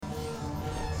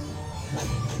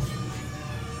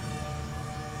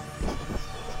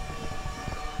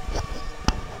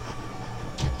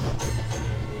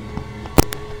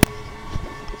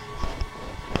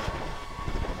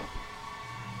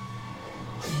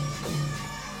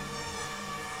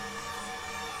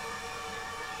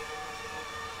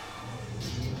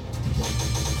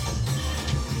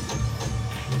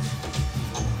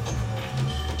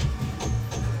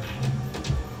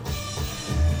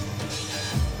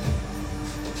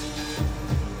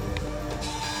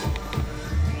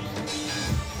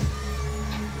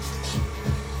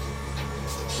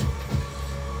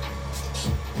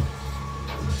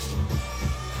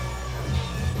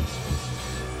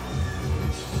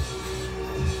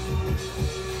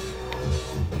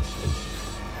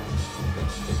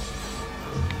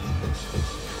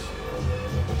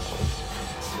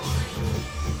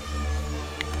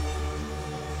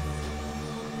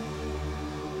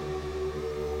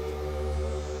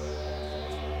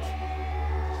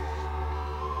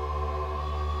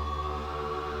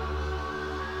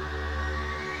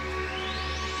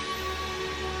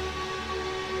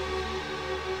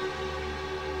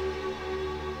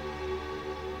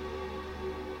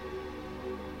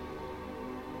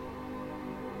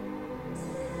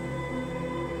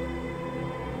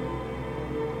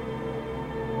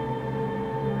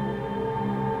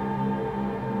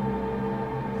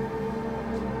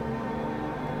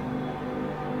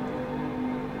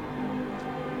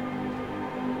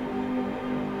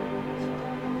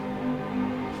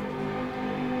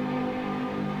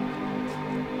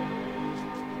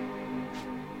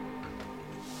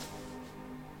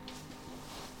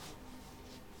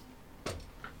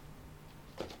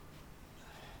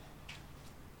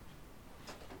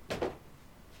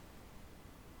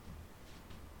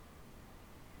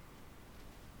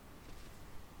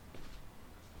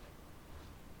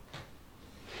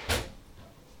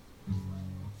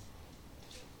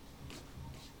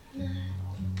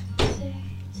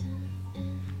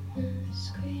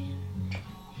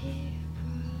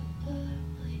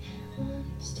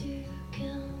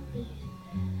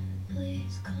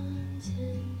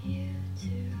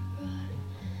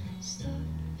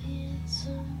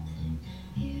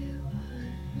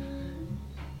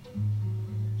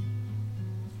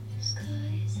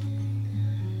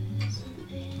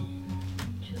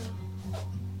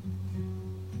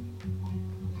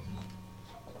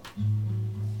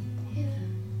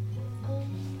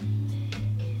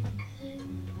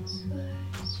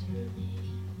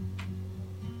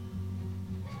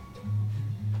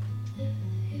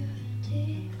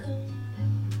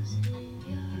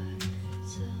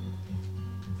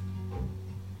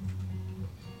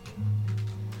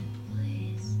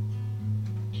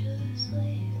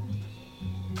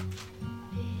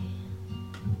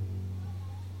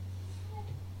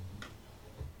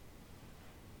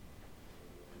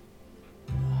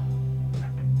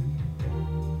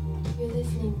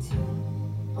listening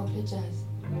to Oakland Jazz.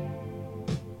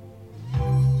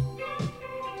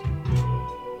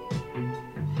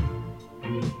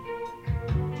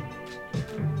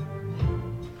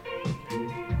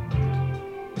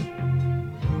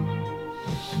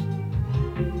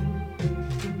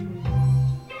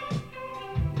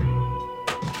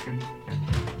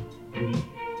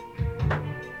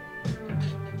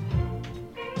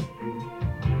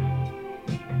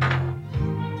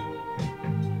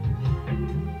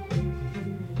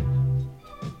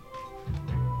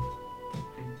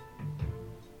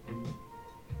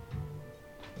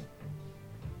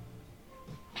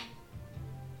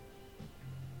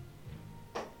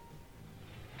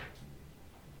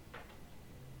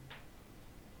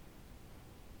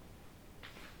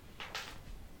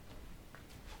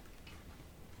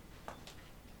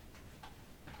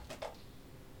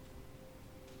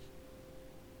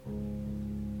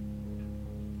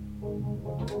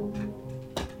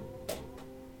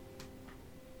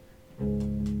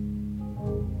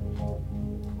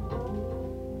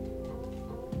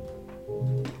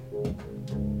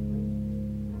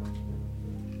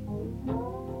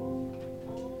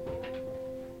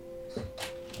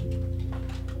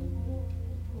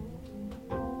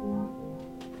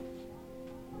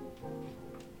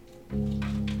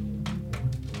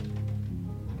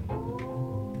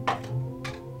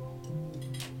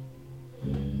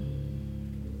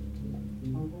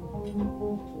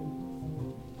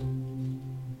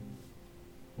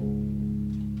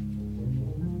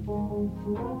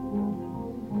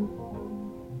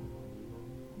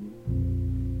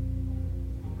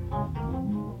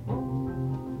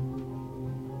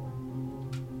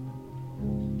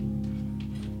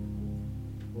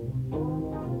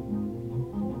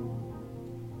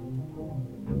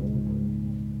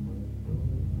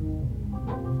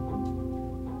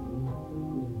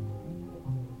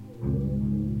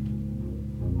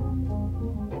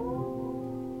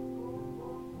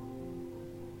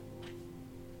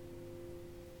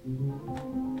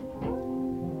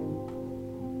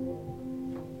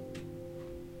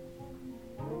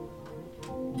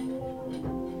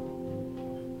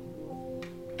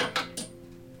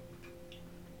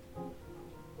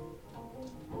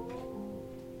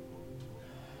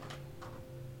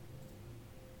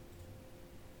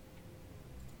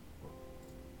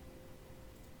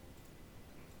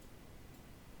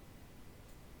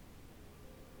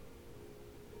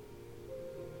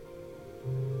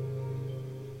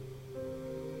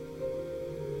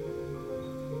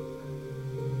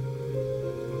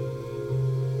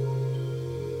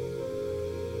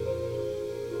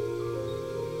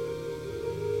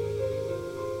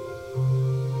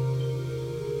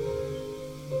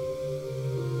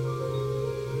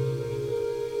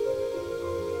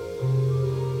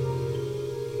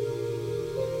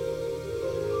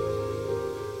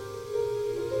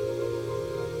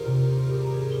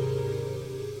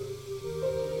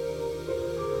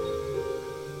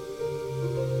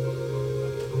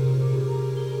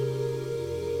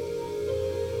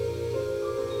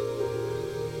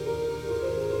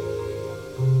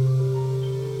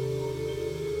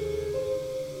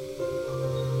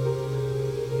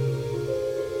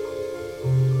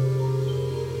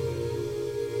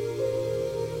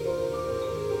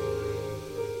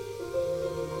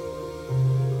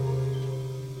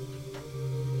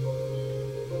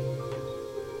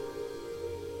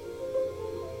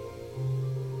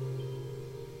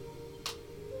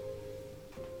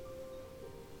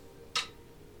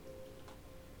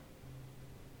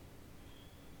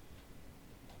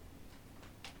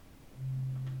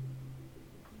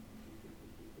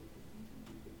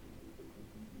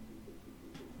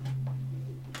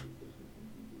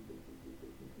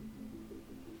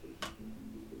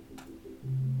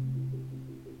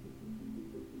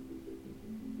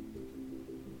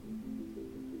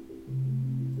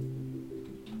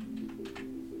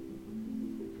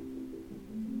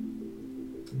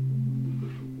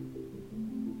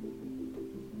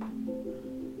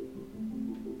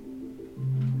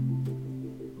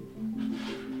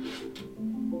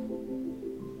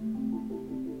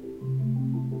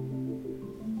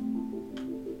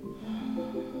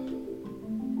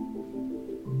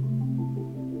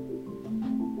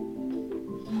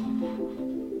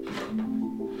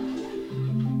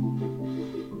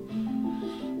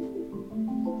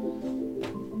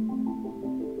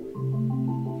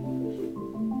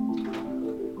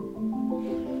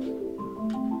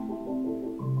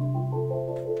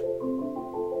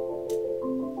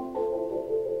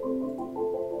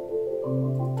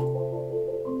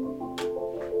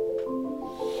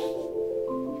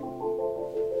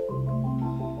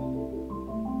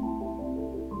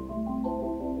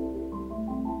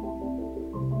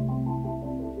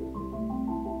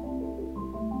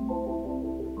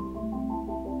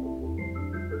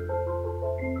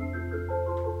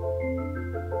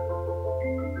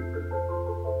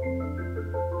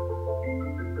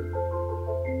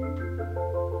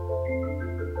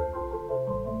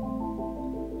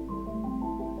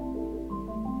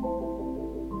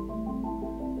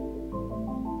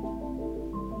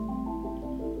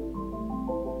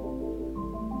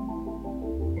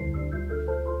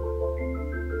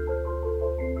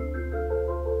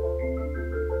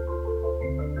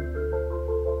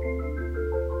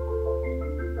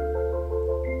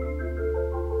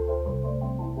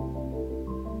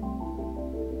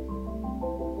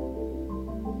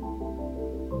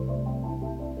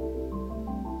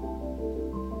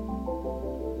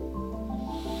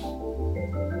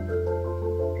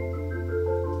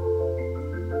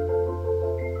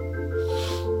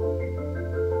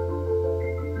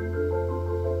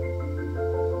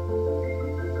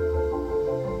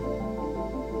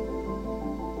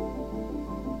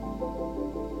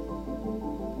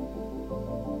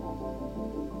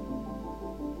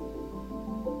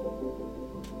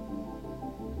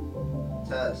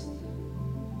 Test.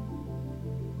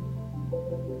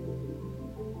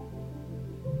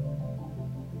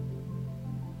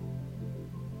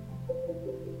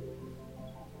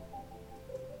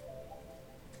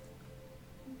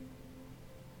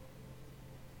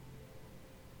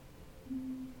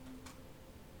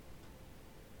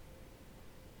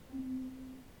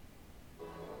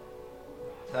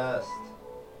 Test.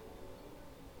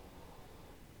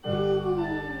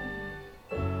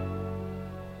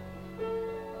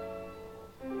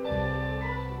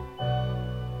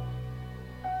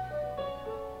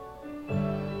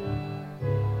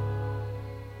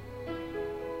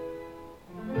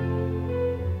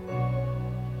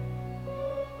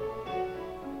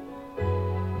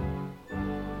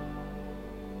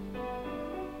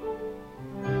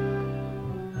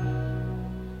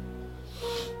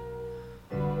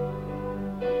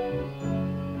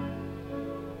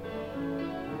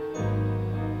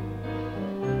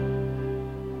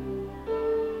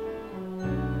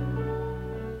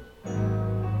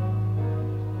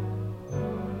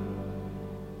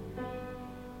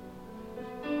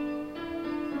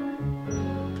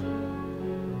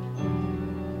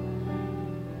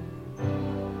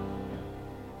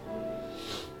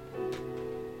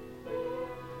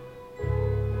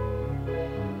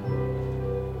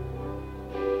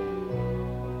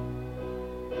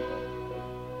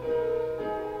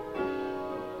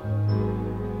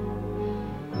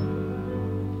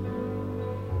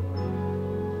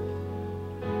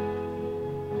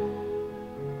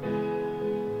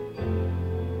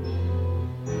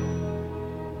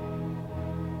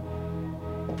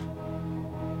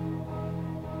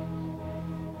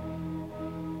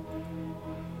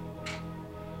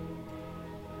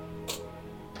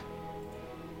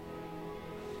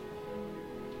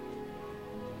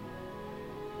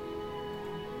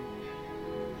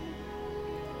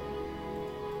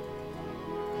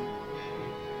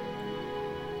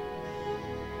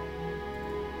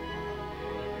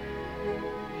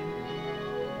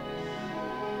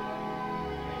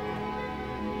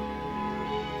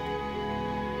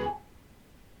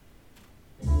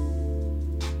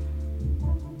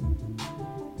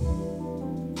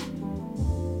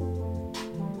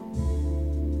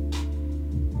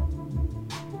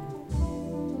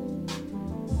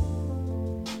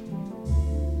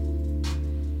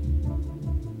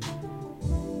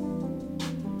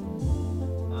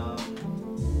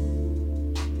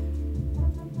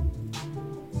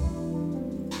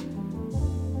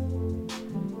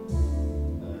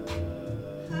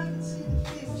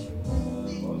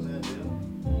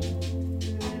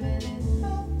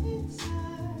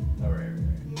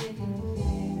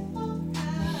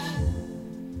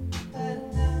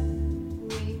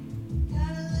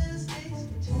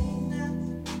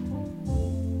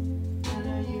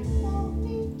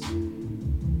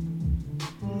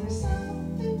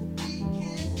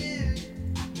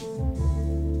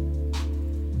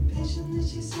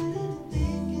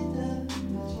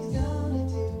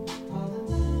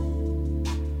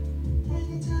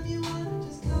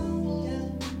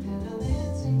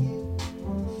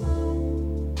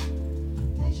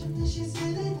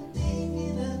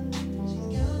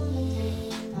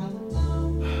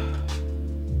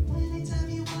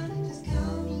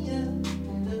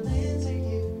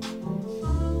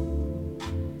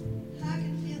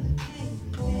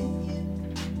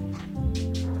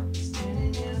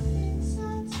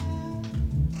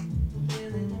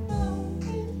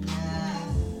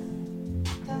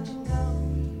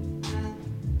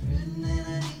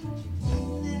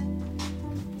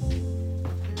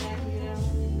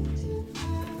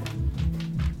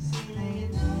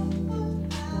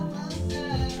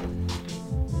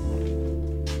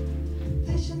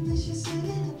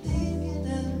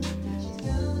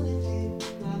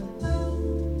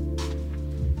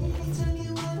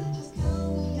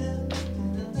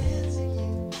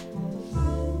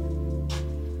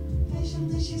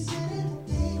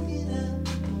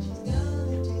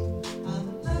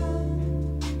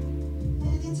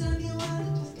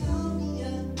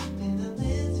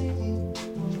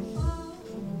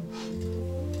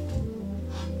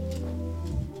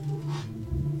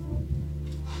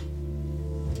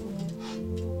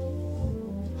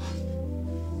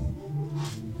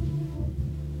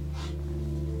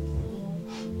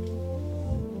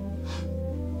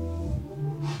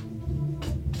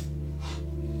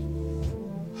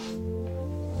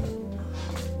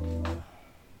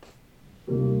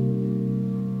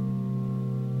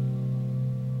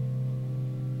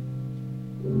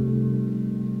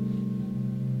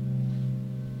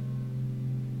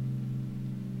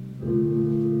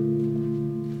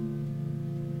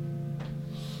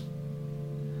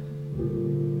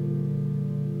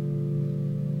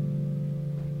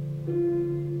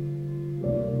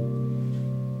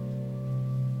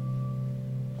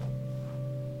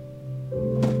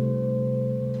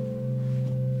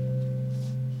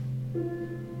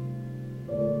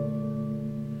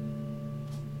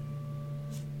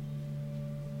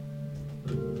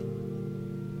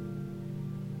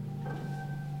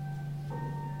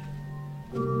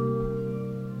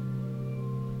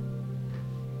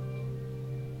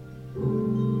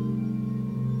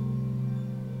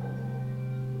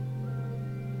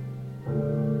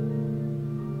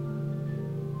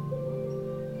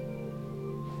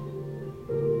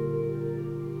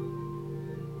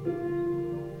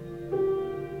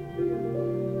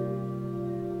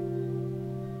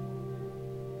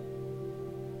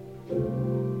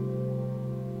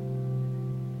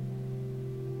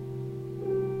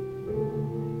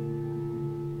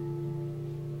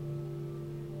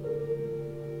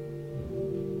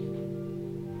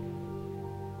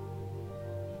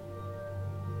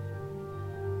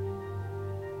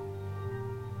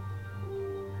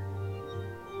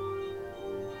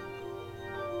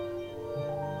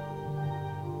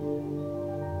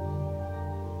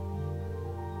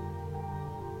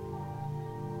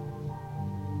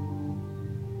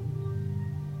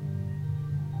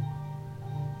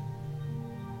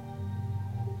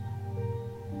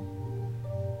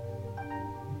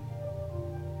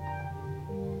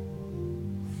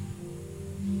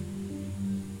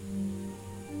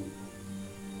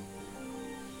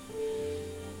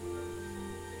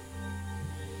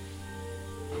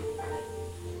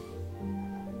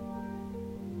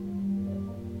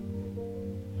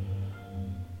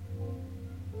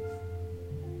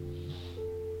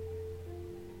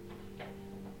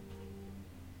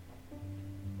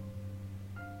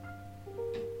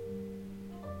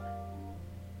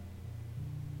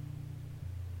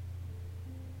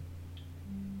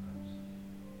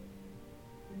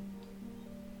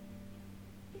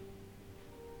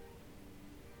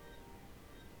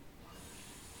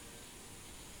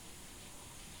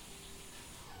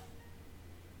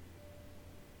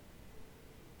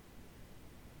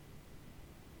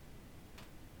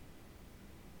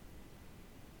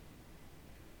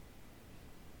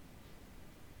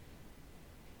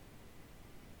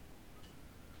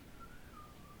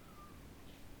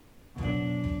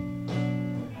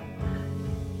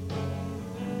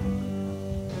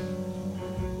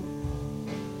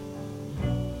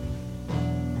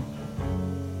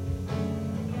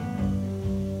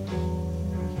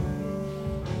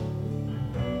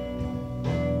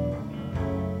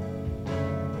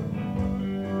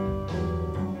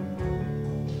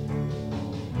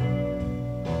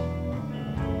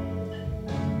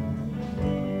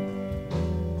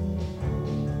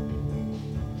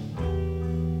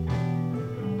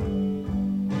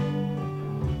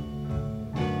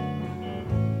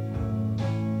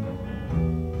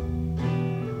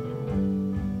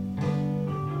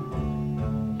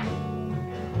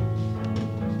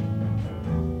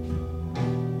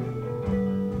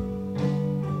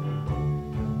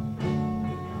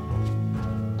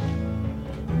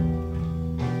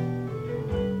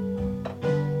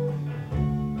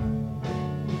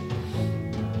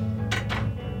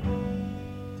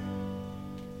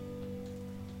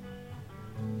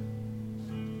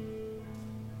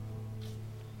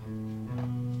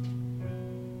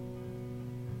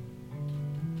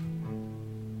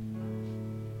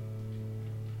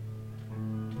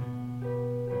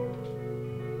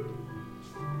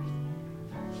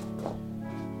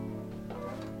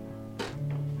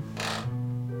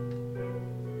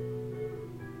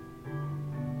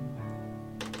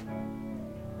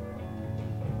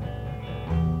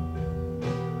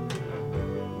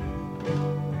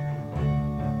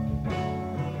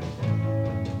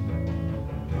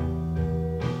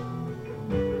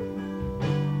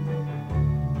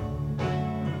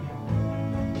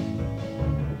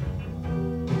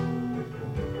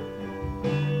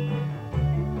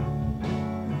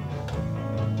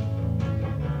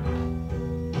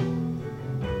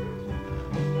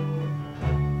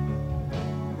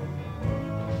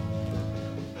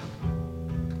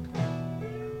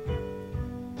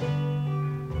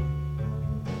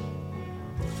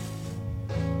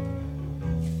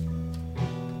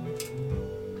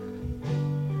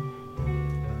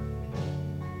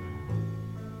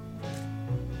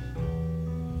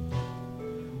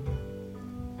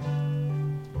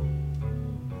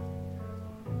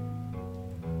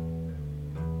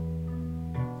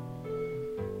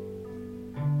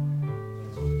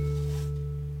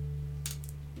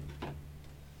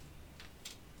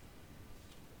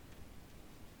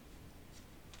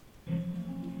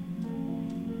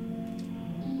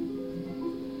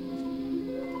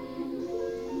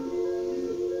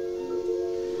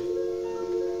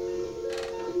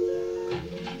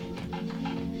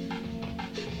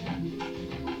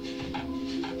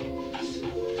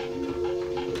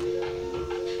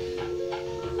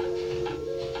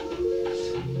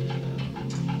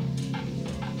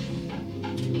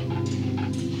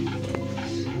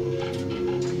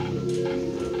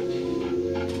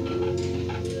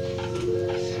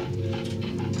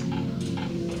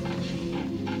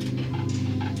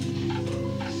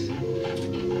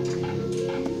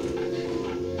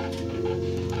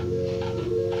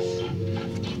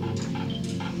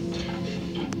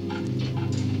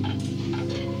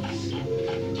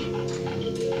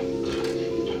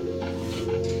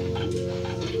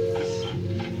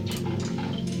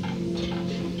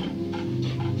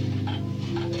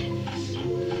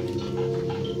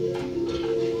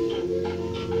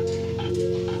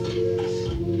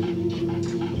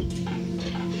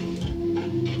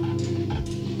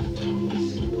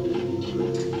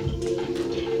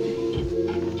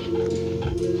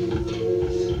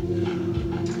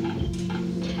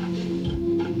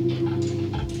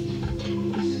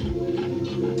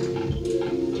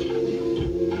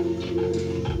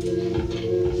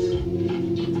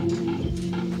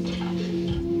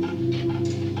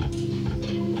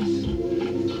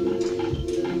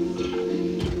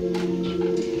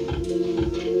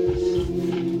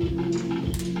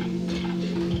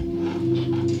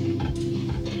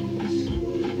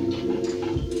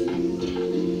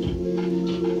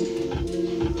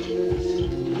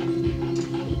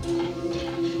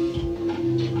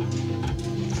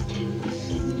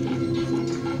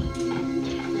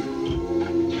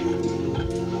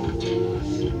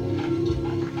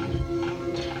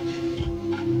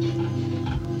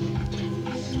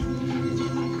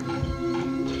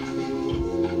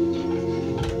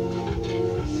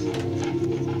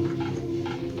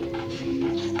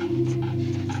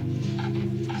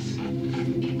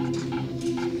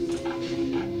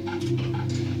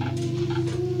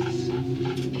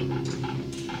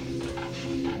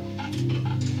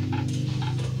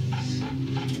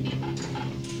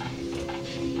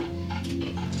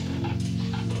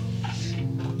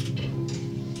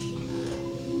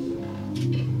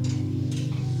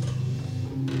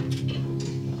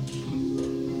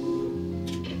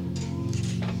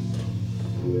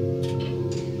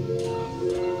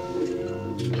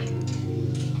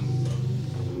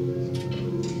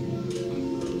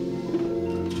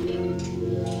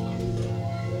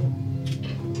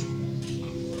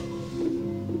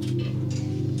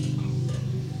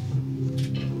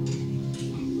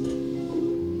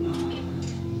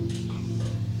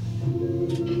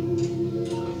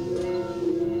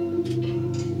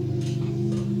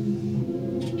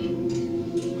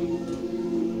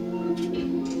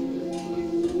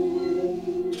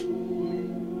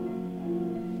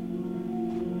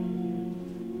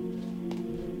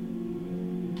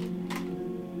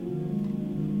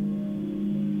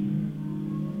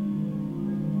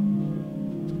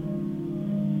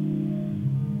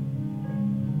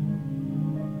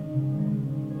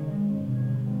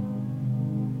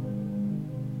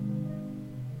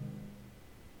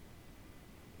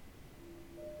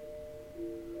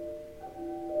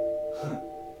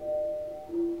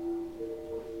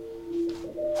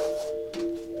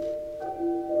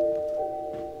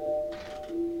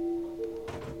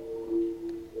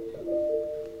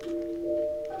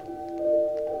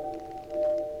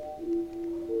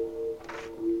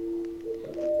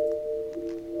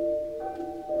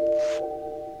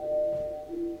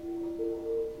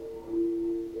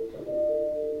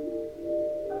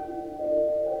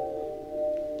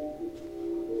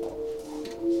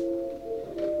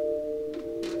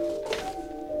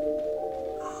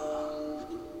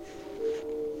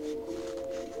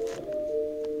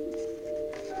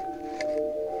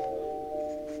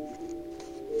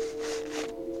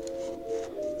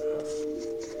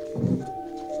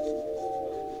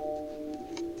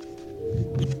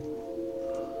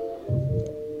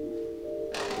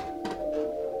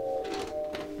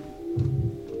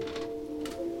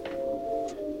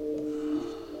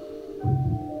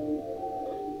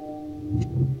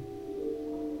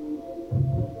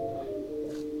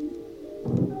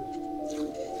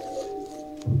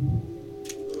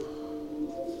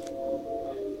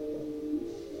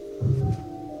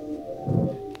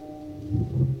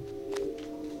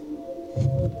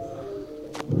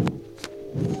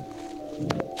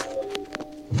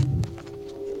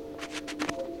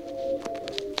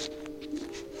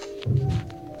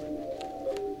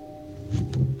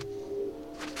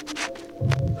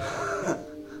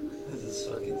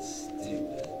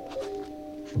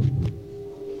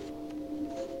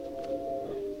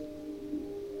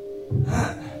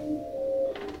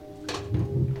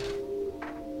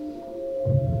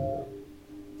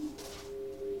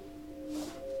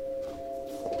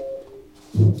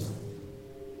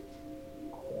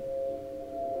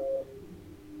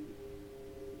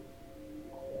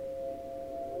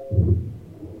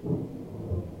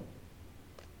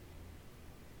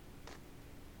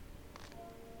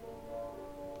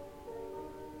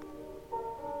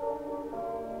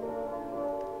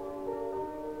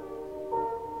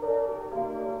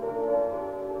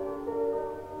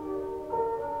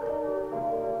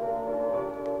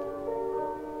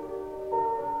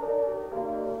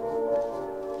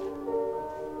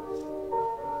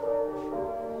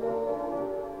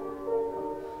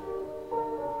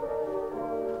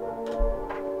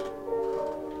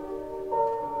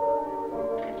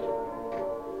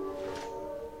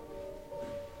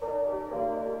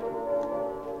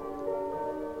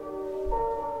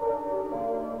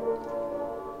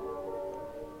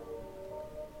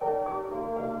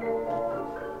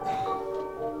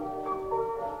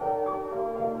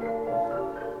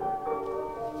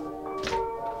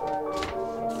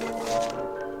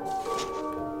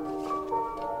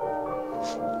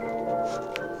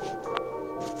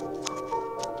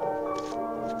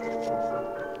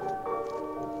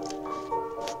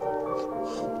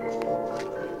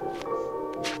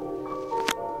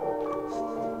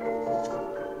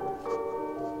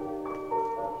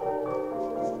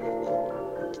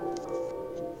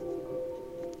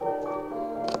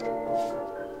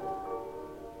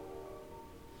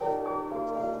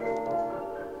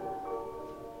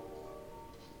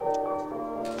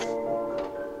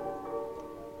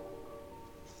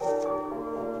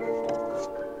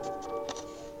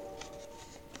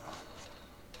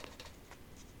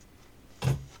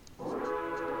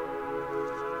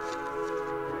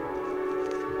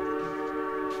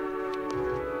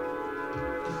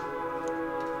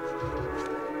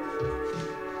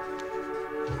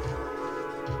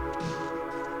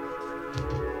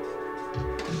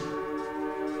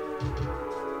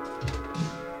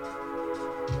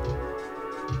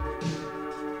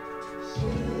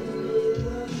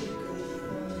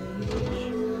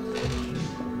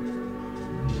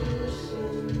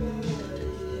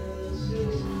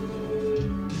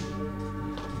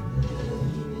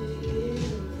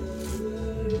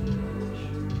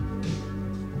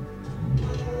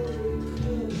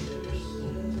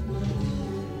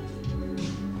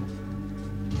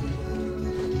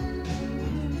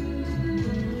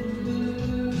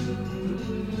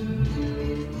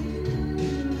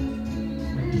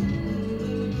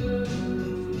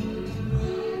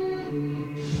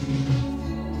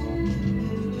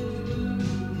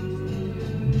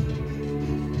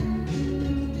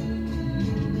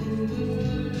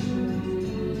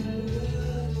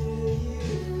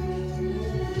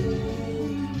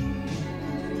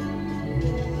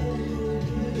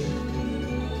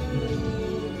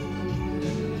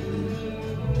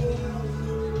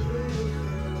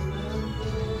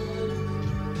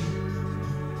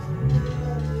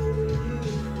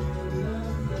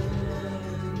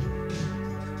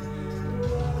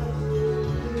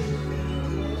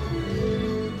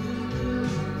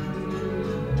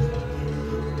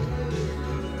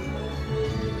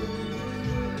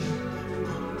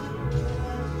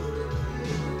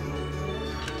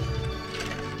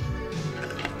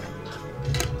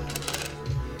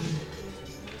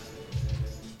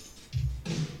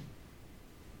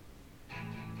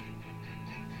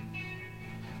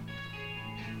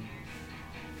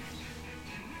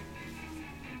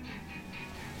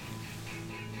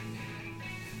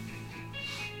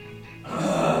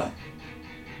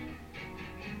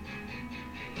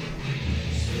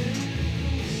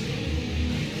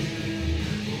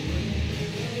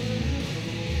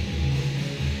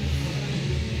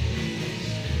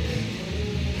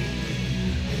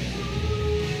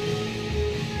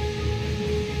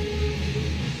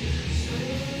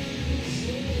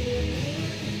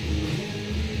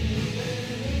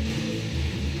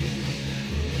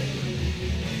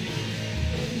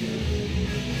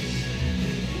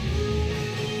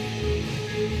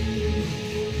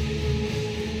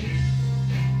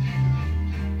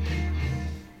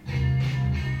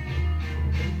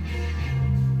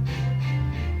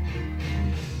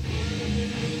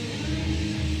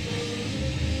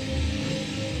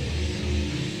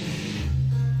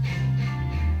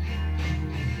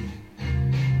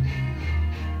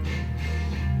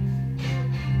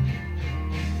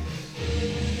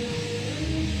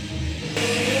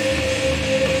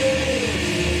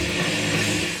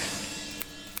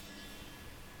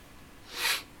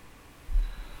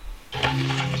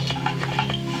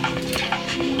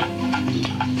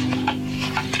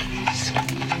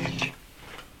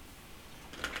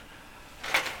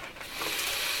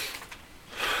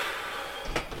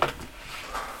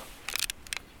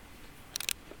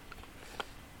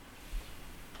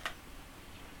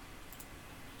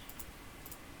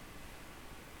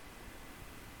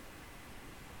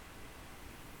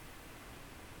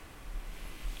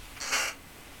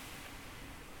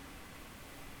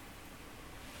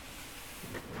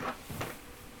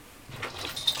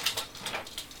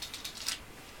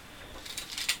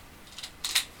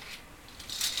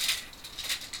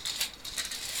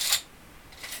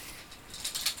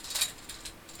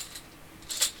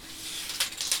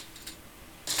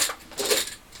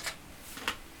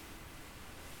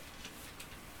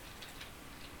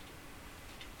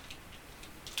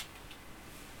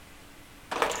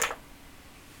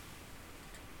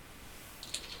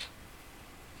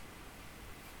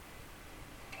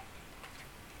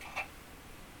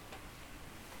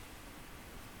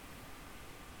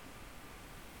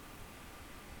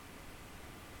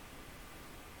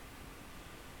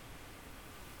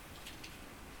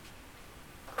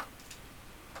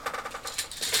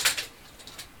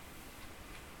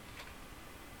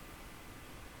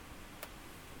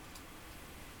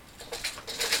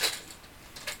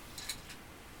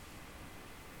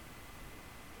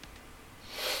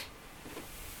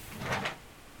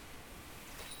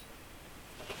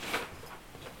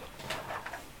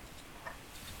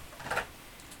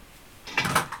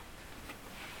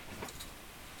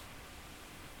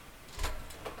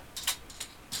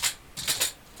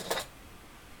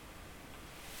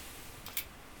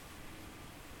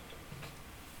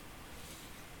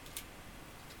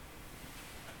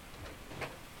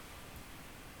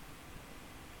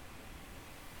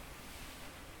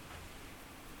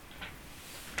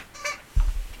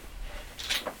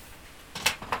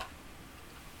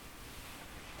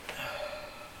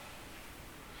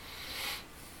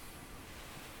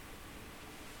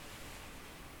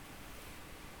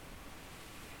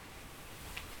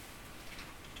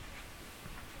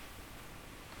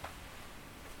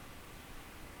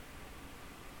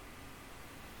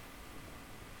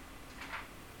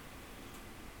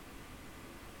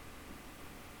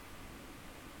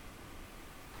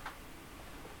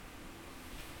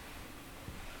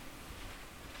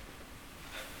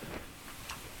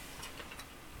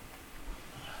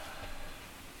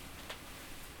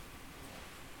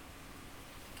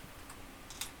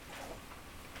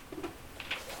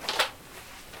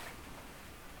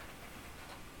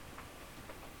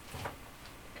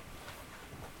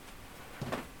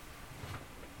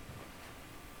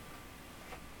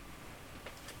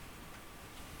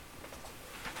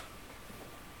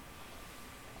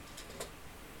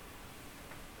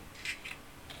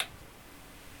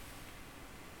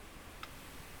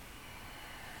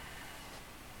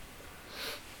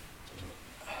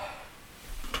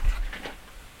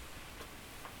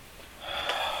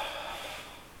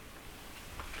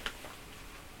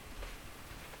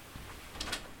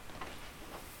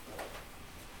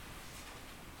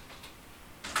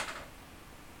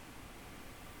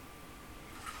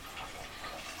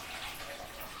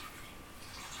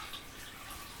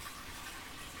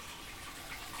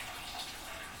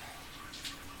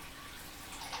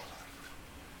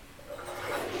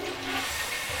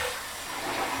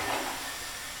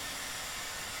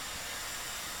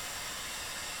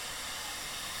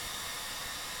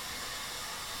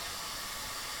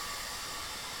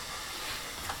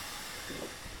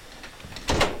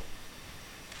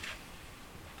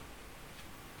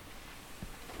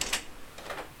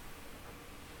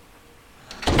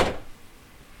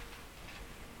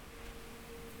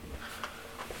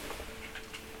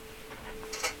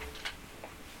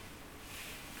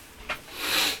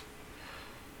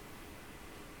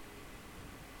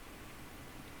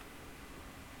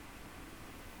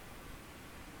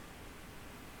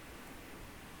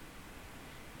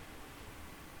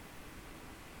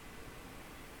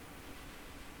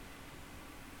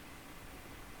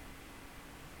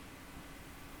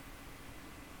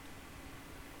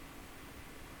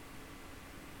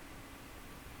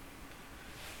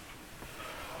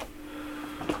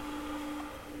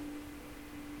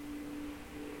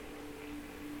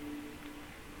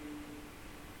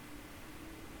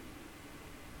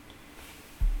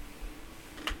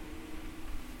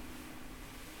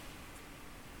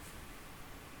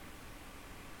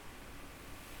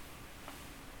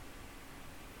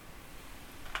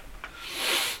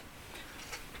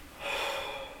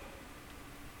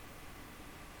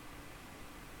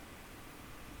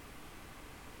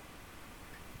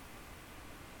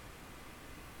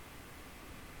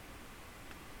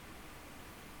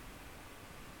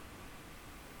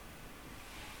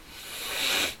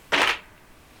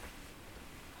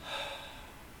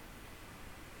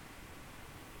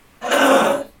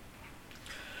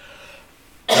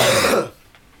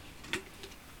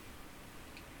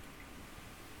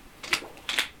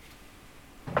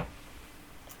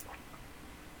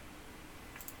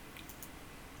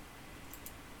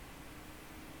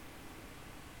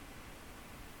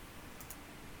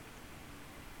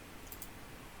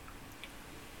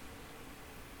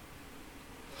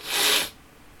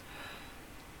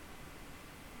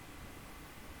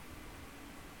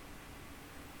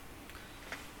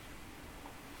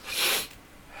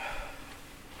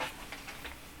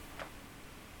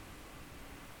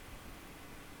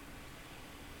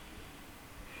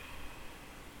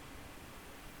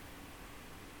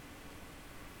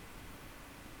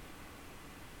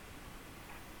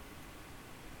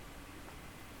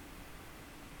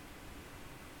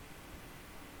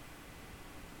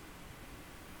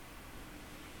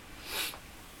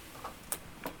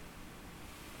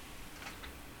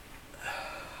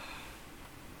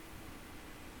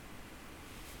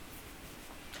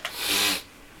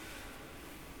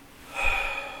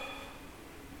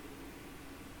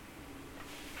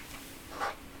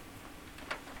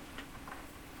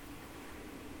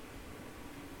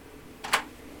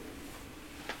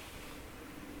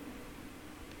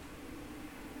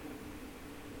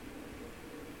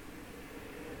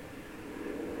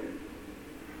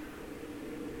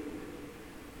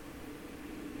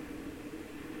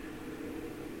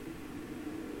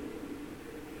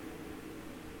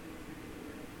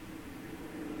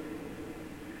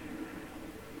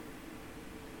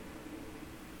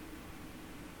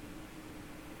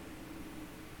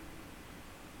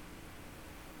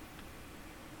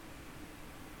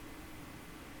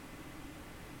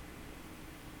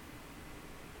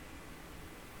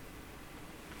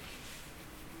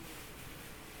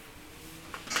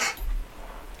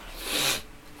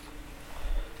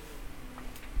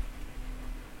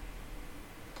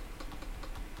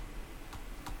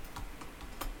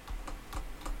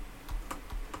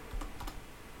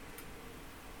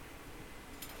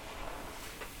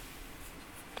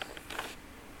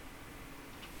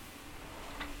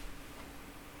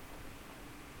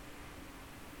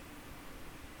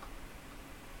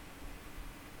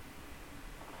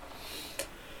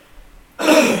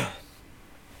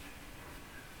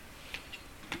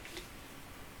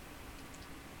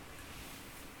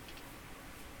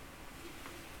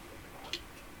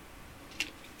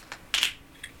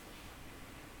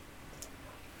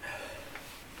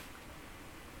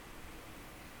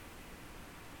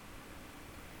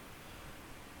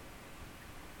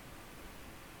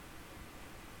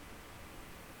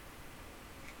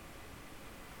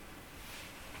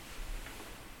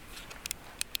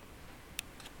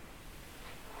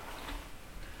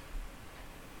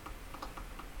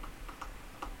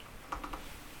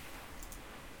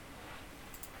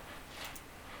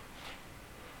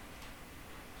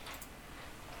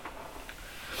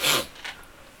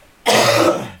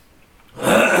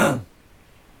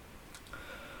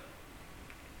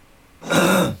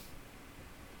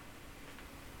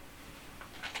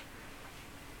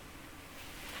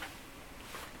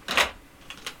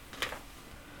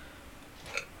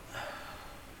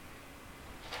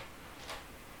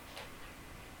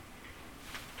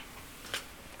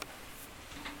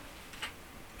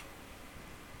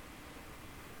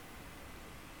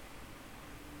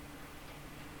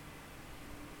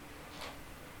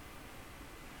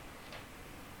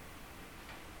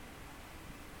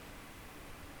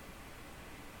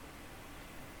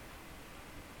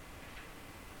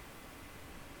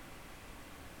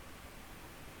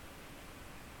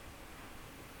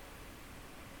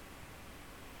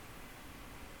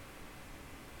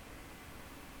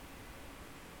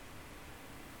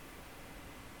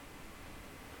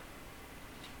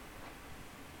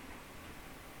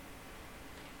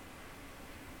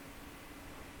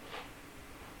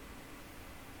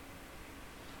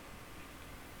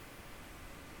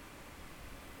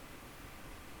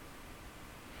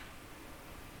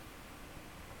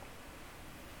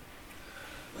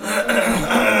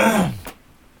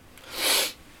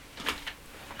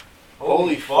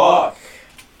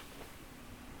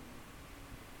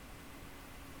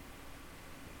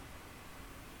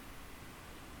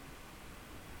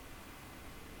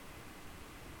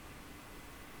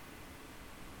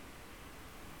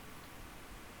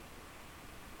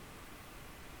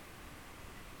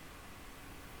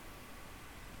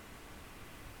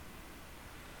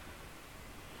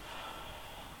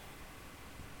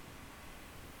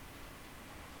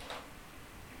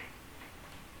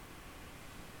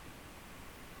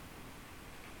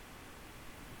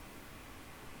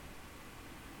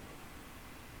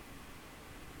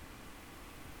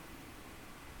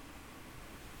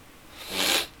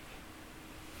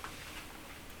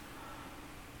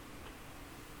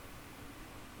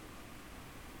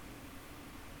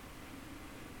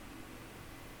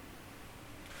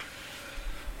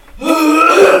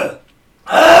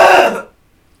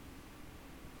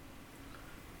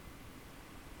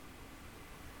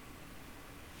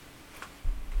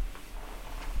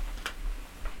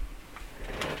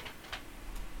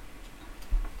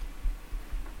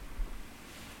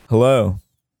 Hello.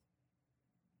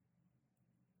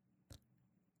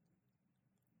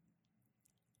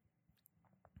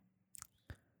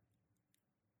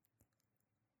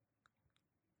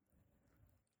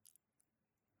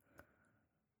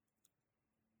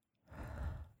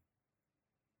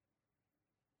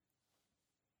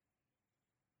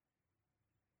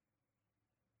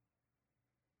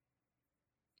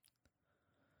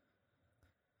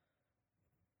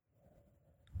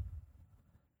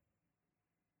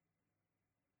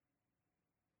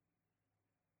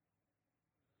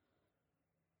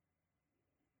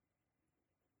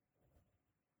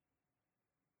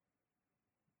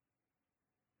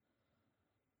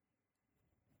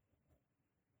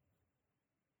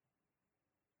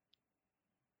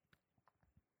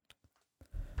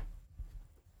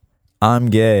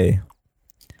 I'm gay,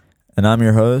 and I'm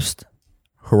your host,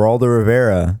 Geraldo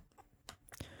Rivera.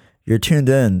 You're tuned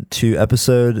in to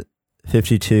episode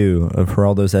 52 of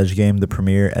Geraldo's Edge Game, the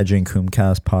premier Edging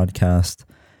Cumcast podcast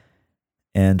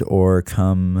and or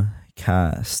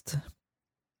Cumcast.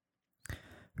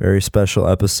 Very special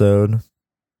episode.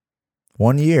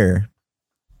 1 year.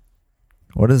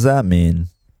 What does that mean?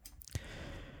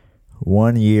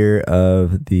 1 year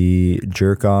of the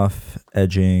Jerk Off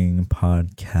Edging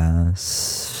podcast.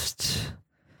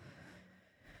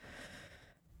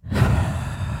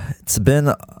 It's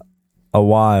been a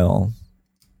while.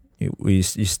 You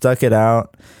stuck it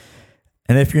out.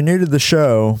 And if you're new to the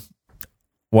show,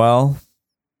 well,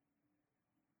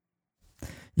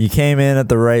 you came in at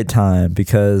the right time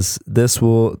because I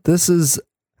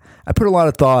put a lot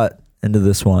of thought into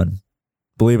this one.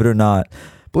 Believe it or not.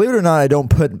 I don't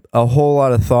put a whole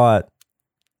lot of thought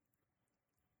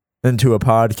into a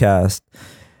podcast.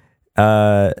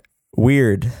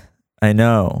 Weird. I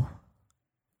know.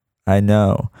 1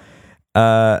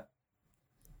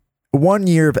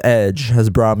 year of Edge has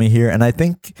brought me here, and I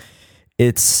think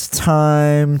it's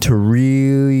time to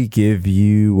really give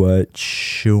you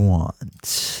what you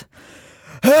want.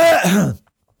 I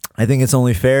think it's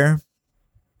only fair.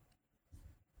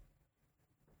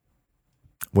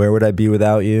 Where would I be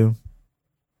without you?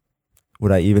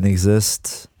 Would I even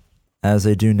exist as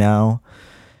I do now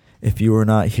if you were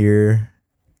not here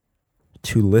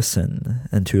to listen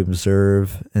and to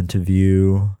observe and to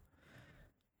view?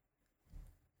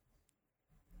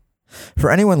 For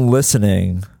anyone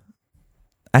listening,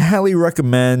 I highly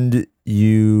recommend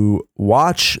you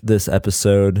watch this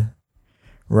episode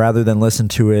rather than listen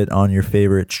to it on your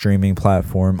favorite streaming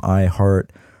platform,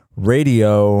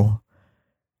 iHeartRadio.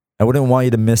 I wouldn't want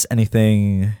you to miss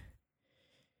anything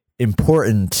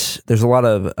important. There's a lot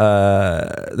of,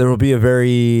 there will be a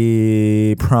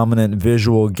very prominent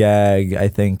visual gag I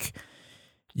think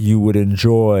you would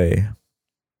enjoy.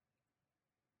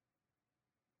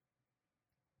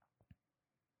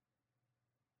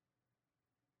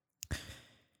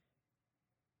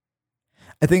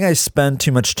 I think I spend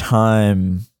too much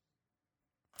time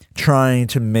trying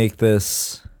to make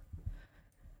this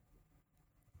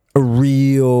a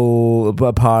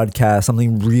podcast,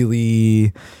 something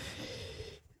really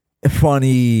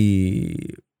funny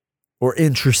or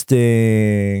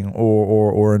interesting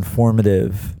or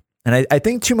informative. And I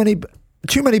think too many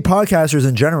podcasters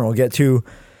in general get too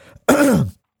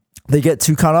they get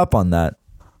too caught up on that.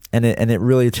 And it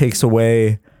really takes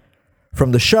away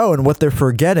from the show, and what they're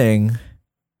forgetting,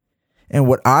 and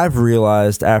what I've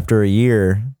realized after a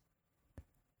year,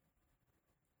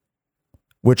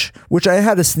 which I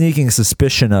had a sneaking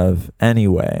suspicion of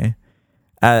anyway,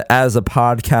 as a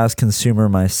podcast consumer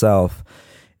myself,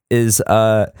 is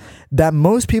that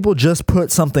most people just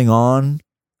put something on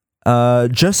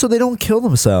just so they don't kill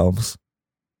themselves.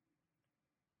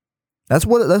 That's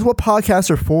what podcasts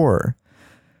are for.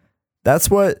 That's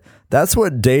what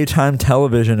daytime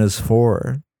television is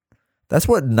for. That's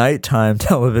what nighttime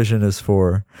television is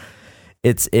for.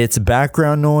 It's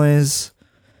background noise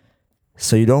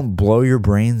so you don't blow your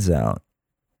brains out.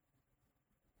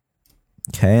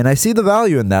 Okay, and I see the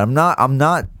value in that. I'm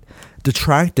not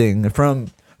detracting from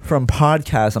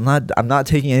podcasts. I'm not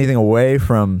taking anything away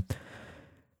from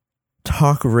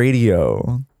talk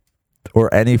radio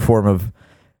or any form of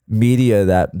media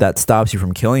that stops you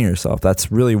from killing yourself.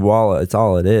 That's really it's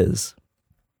all it is.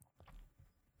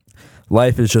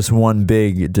 Life is just one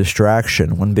big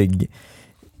distraction, one big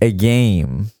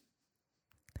game.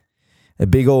 A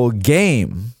big old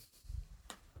game.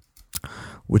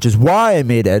 Which is why I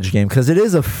made Edge Game, because it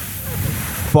is a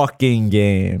fucking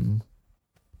game.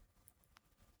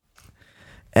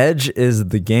 Edge is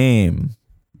the game.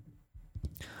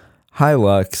 Hi,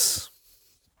 Lux.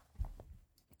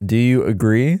 Do you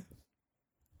agree?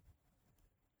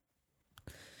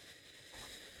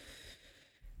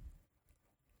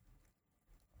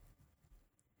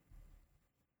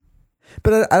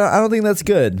 But I don't think that's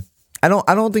good. I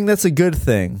don't think that's a good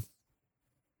thing.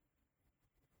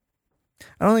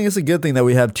 I don't think it's a good thing that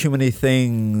we have too many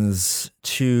things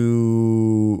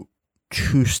to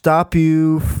stop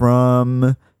you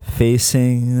from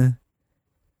facing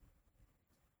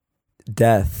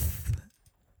death,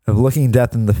 of looking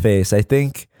death in the face. I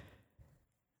think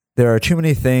there are too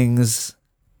many things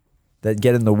that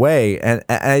get in the way, and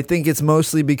I think it's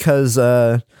mostly because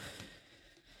I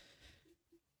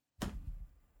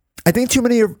think too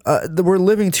many we're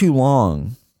living too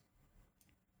long.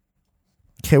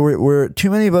 Okay, we're too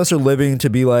many of us are living to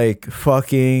be like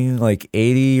fucking like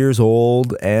 80 years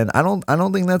old, and I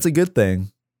don't think that's a good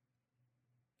thing.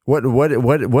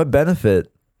 What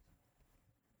benefit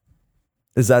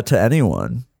is that to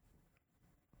anyone?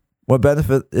 What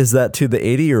benefit is that to the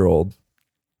 80-year-old?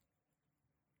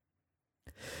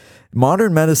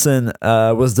 Modern medicine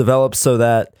was developed so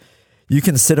that you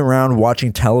can sit around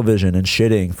watching television and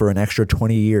shitting for an extra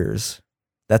 20 years.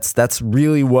 That's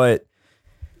really what.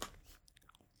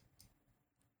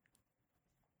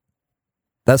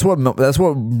 That's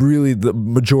what really the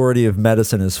majority of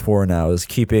medicine is for now, is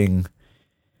keeping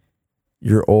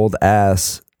your old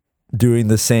ass doing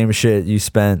the same shit you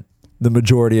spent the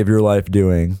majority of your life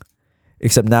doing,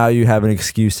 except now you have an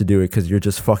excuse to do it because you're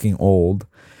just fucking old.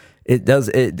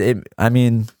 I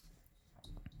mean,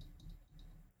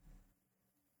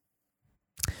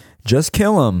 just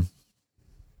kill him.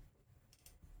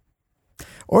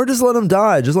 Or just let them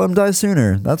die. Just let them die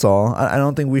sooner. That's all. I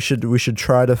don't think we should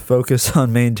try to focus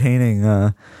on maintaining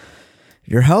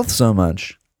your health so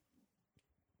much.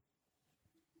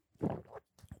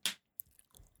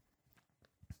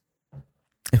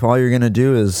 If all you're gonna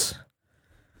do is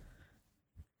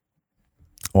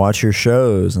watch your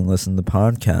shows and listen to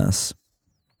podcasts,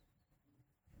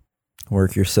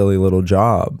 work your silly little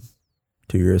job,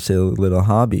 do your silly little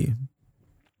hobby,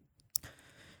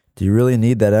 do you really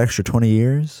need that extra 20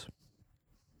 years?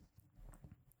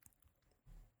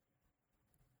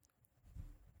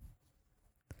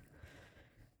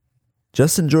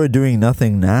 Just enjoy doing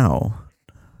nothing now.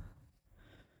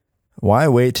 Why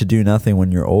wait to do nothing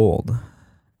when you're old?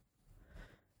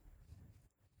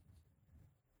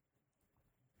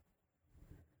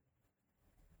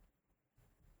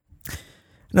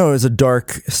 No, it was a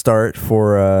dark start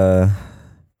for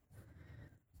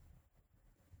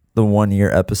the 1 year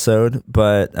episode,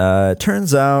 but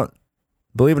turns out,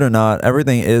 believe it or not,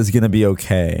 everything is going to be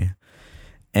okay.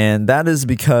 And that is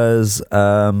because,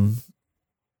 well,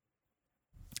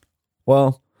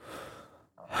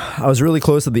 I was really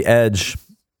close to the edge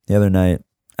the other night,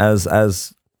 as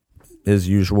is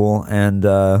usual, and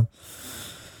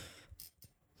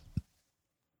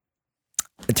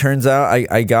it turns out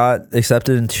I got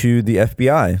accepted into the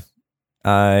FBI.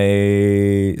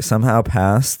 I somehow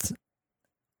passed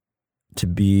to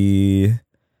be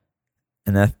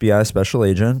an FBI special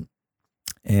agent,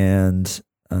 and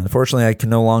unfortunately I can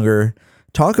no longer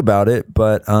talk about it,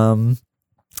 but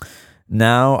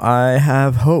now I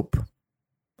have hope.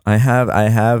 I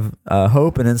have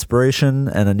hope and inspiration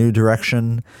and a new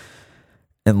direction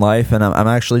in life, and I'm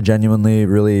actually genuinely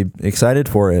really excited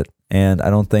for it. And I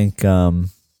don't think I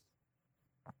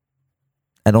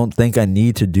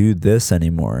need to do this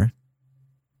anymore.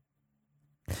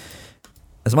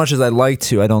 As much as I'd like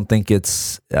to, I don't think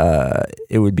it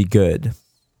would be good.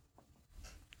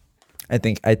 I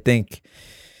think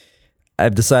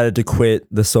I've decided to quit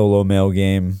the solo mail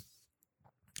game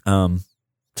to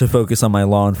focus on my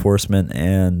law enforcement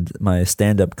and my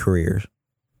stand-up career.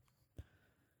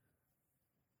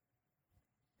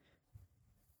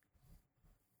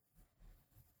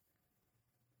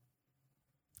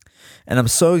 And I'm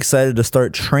so excited to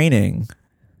start training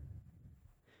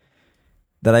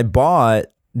that I bought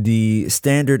the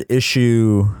standard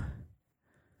issue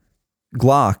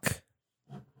Glock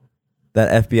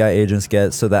that FBI agents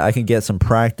get so that I can get some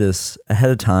practice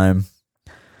ahead of time.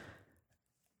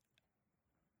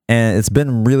 And it's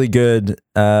been really good.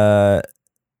 It's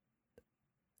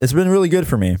been really good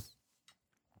for me.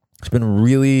 It's been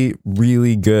really,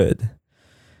 really good.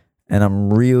 And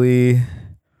I'm really,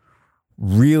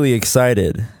 really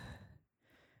excited.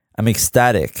 I'm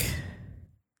ecstatic.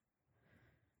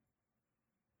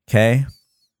 Okay?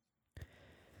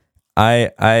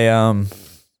 I've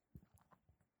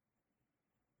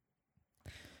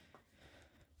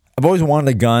always wanted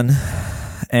a gun,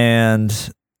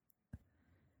 and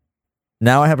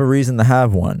now I have a reason to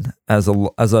have one as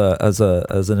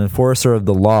an enforcer of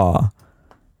the law,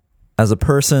 as a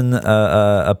person,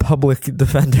 a public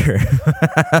defender,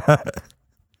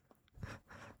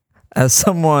 as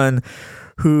someone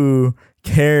who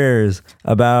cares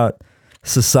about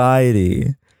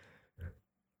society,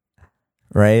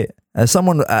 right? As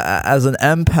an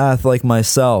empath like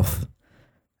myself,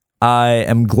 I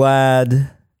am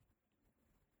glad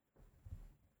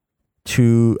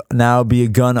to now be a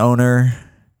gun owner,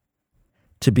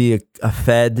 to be a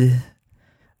fed,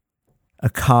 a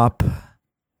cop.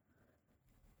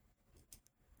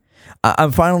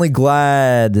 I'm finally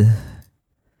glad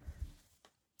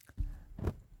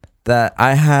that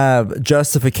I have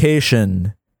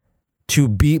justification to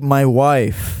beat my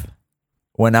wife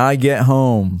when I get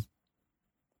home.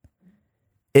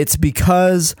 It's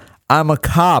because I'm a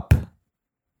cop.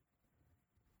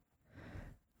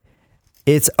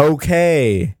 It's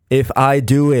okay if I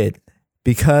do it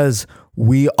because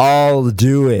we all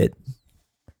do it.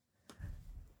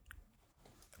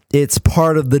 It's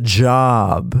part of the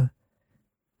job.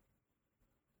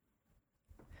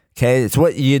 Okay, it's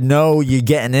what you know you're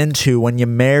getting into when you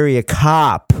marry a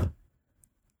cop.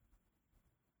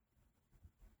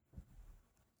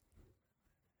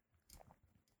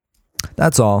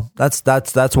 That's all.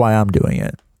 That's why I'm doing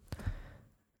it.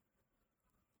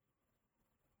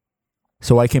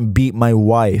 So I can beat my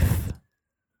wife.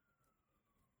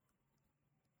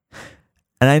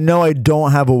 And I know I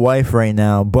don't have a wife right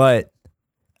now, but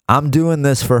I'm doing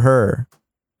this for her.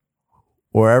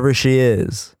 Wherever she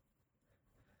is.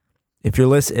 If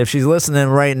she's listening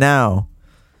right now,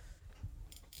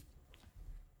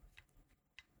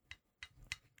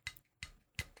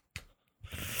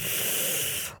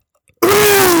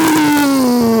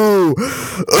 ooh!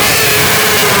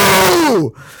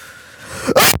 Ooh!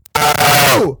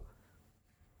 Ooh!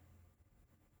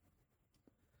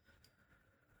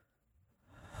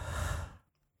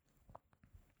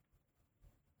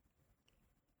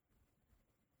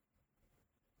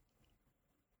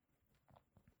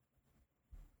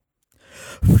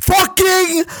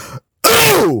 Fucking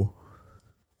ooh!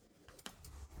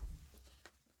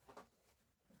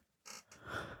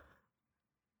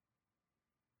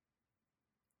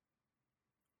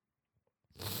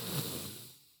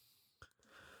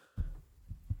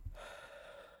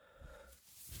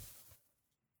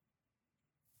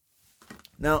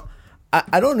 Now,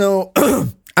 I don't know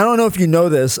I don't know if you know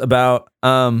this about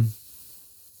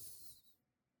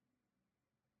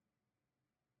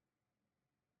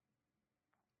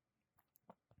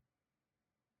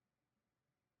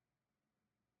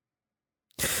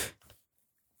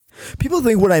people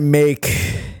think what I make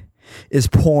is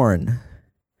porn.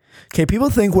 Okay, people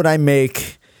think what I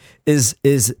make is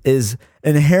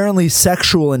inherently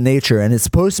sexual in nature and it's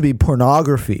supposed to be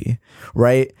pornography,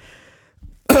 right?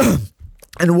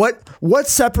 And what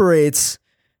separates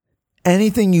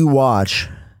anything you watch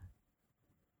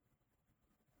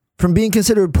from being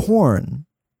considered porn?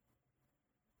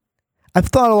 I've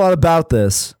thought a lot about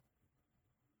this.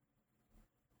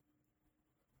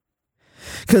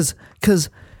 Cause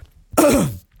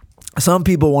some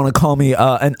people want to call me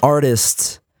an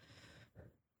artist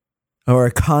or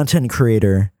a content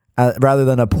creator rather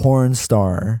than a porn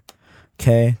star,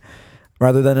 okay?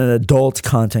 Rather than an adult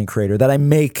content creator, that I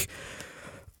make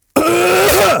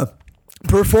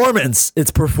performance.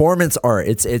 It's performance art.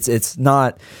 It's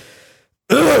not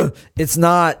it's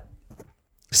not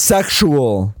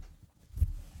sexual.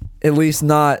 At least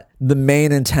not the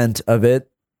main intent of it.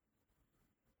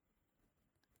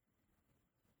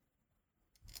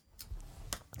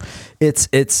 It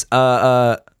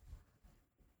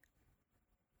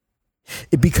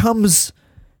becomes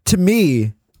to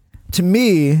me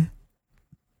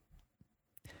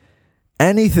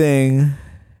anything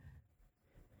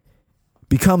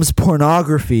becomes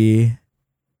pornography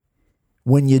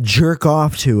when you jerk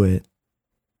off to it.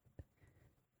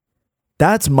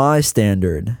 That's my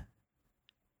standard.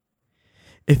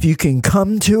 If you can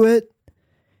come to it,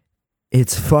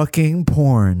 it's fucking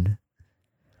porn.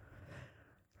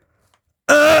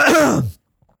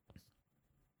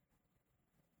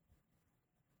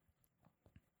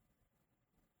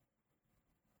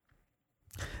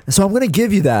 So I'm going to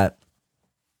give you that.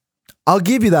 I'll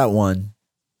give you that one.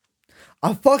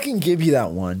 I'll fucking give you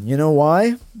that one. You know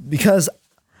why? Because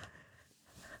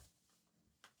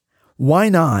why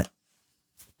not?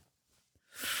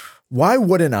 Why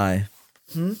wouldn't I?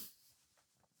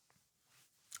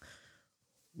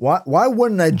 Why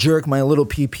wouldn't I jerk my little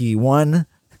pee-pee one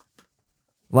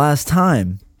last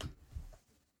time?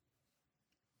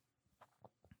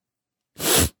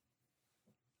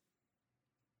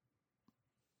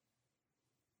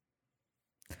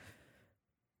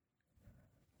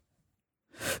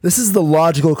 This is the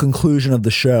logical conclusion of the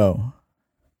show.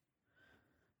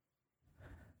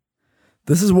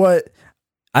 This is what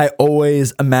I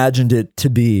always imagined it to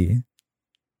be.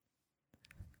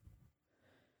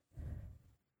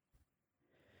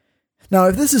 Now,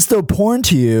 if this is still porn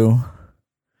to you,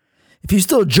 if you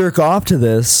still jerk off to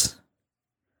this,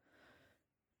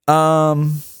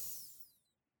 well,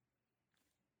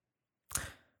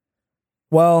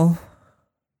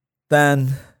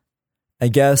 then I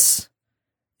guess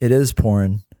it is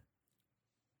porn.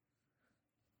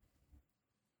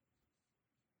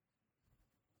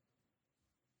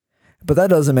 But that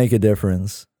doesn't make a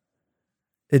difference.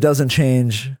 It doesn't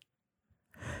change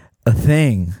a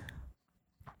thing.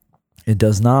 It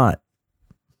does not.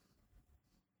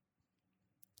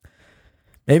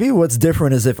 Maybe what's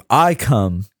different is if I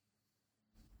come.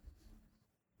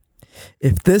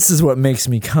 If this is what makes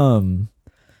me come.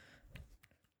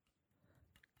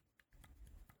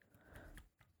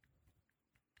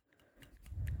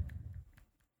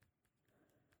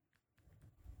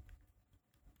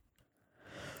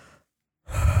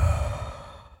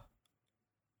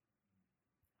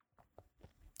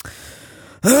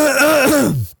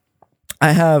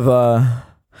 I have a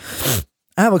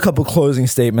couple closing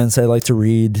statements I'd like to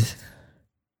read. A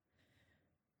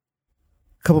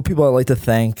couple people I'd like to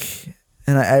thank,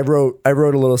 and I wrote a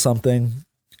little something,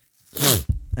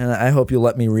 and I hope you'll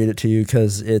let me read it to you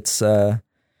because it's you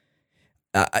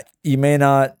may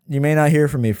not hear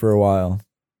from me for a while,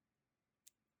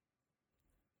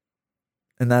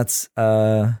 and that's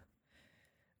I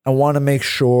want to make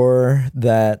sure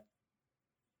that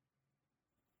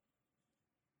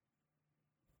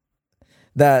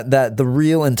the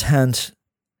real intent,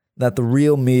 that the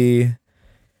real me,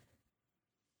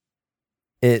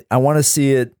 I want to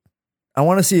see it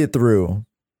through.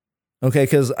 Okay,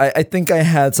 because I think I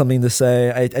had something to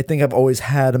say. I think I've always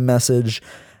had a message,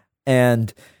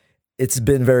 and it's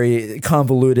been very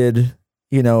convoluted.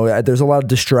 You know, there's a lot of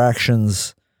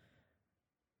distractions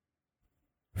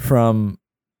from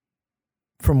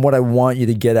what I want you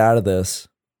to get out of this.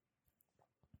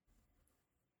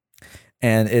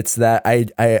 And it's that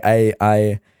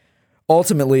I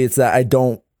ultimately it's that I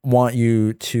don't want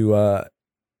you to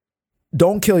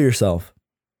don't kill yourself.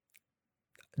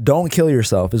 Don't kill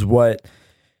yourself is what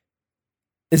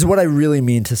I really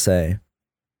mean to say.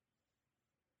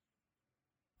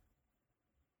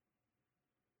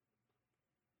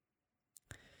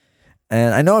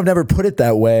 And I know I've never put it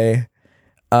that way,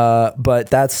 but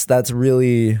that's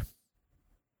really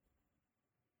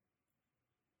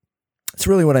it's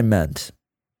really what I meant.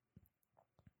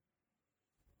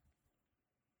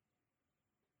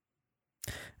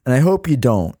 And I hope you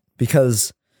don't,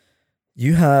 because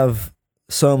you have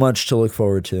so much to look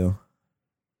forward to.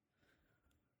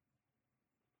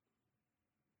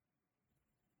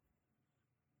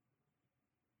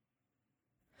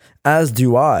 As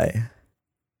do I.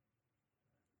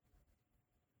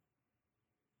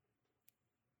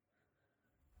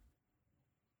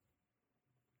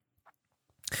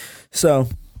 So,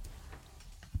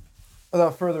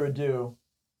 without further ado,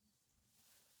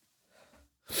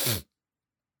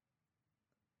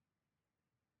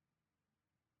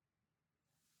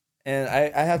 and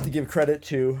I have to give credit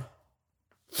to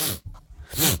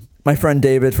my friend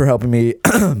David for helping me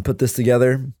put this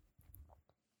together.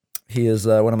 He is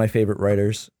one of my favorite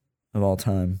writers of all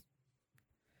time.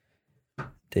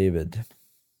 David.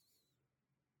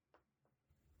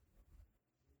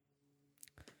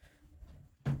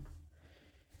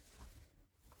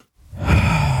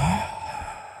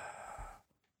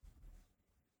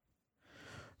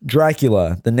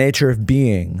 Dracula, the nature of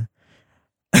being.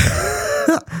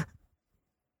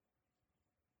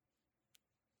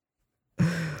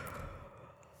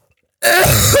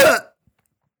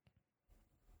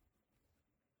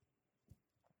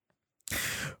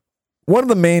 One of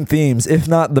the main themes, if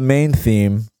not the main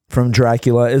theme from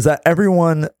Dracula, is that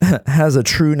everyone has a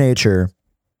true nature.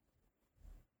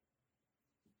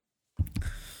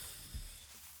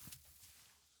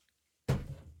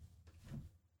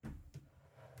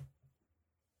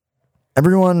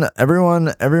 Everyone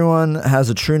has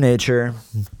a true nature.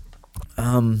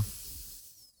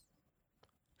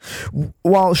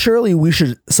 While surely we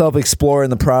should self-explore in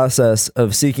the process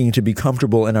of seeking to be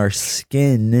comfortable in our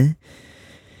skin,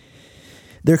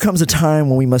 there comes a time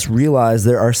when we must realize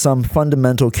there are some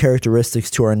fundamental characteristics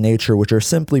to our nature which are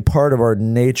simply part of our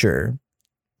nature,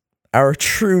 our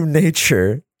true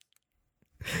nature.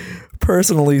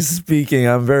 Personally speaking,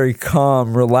 I'm very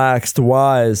calm, relaxed,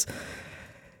 wise,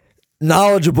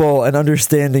 knowledgeable, and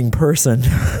understanding person.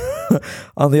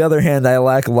 On the other hand, I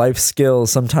lack life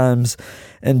skills sometimes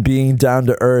and being down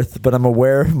to earth, but I'm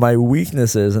aware of my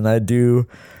weaknesses and I do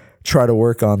try to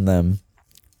work on them.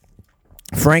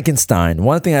 Frankenstein.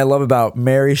 One thing I love about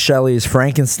Mary Shelley's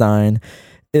Frankenstein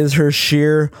is her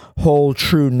sheer, whole,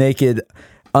 true, naked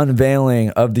unveiling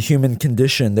of the human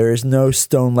condition. There is no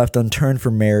stone left unturned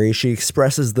for Mary. She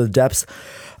expresses the depths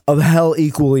of hell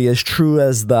equally as true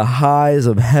as the highs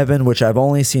of heaven, which I've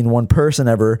only seen one person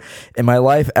ever in my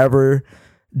life ever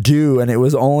do, and it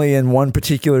was only in one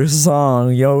particular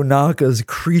song, Yo Naka's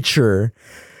Creature.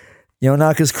 Yo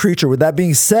Naka's Creature. With that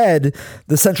being said,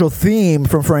 the central theme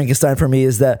from Frankenstein for me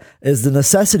is the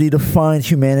necessity to find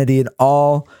humanity in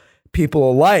all people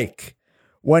alike.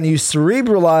 When you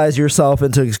cerebralize yourself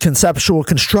into conceptual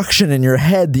construction in your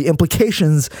head, the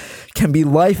implications can be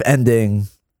life-ending.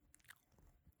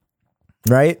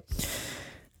 Right?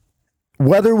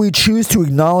 Whether we choose to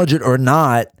acknowledge it or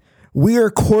not, we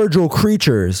are cordial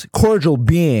creatures, cordial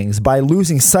beings. By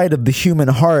losing sight of the human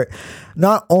heart,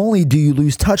 not only do you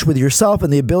lose touch with yourself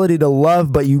and the ability to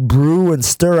love, but you brew and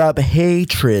stir up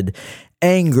hatred,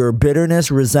 anger,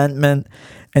 bitterness, resentment,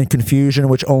 and confusion,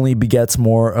 which only begets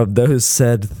more of those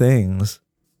said things.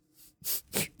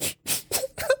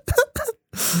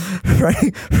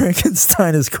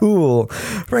 Frankenstein is cool.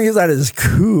 Frankenstein is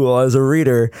cool as a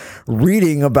reader.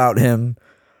 Reading about him,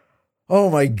 oh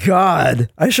my God,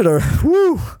 I should have,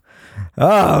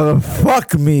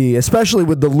 fuck me, especially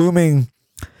with the looming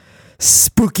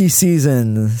spooky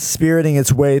season spiriting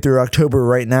its way through October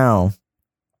right now.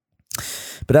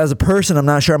 But as a person, I'm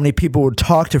not sure how many people would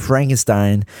talk to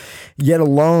Frankenstein, yet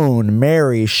alone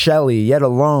Mary Shelley, yet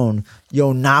alone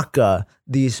Yonaka.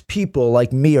 These people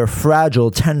like me are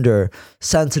fragile, tender,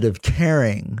 sensitive,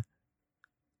 caring,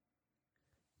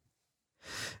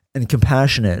 and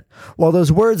compassionate. While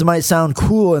those words might sound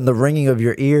cool in the ringing of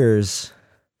your ears,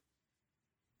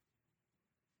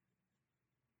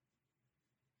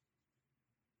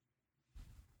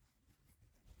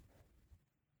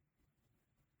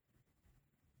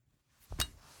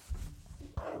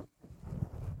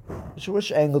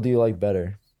 which angle do you like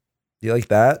better? Do you like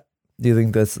that? Do you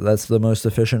think that's the most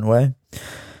efficient way?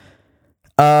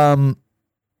 The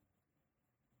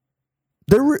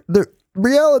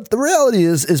reality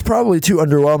is probably too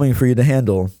underwhelming for you to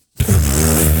handle.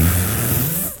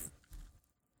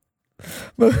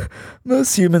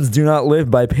 Most humans do not live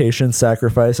by patience,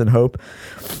 sacrifice, and hope,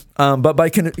 but by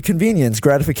convenience,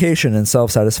 gratification, and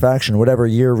self-satisfaction, whatever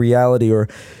year, reality, or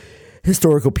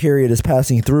historical period is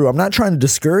passing through. I'm not trying to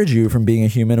discourage you from being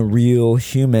a real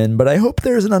human, but I hope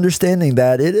there's an understanding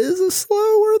that it is a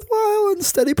slow, worthwhile, and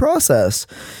steady process.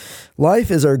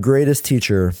 Life is our greatest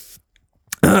teacher.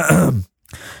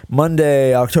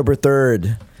 Monday, October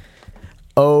 3rd.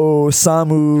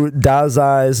 Osamu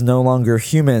Dazai's No Longer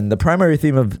Human. The primary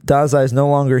theme of Dazai's No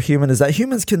Longer Human is that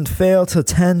humans can fail to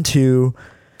tend to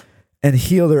and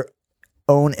heal their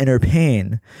own inner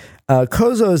pain.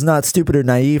 Kozo is not stupid or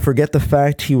naive. Forget the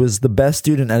fact he was the best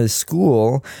student at his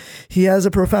school. He has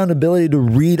a profound ability to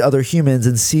read other humans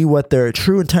and see what their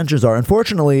true intentions are.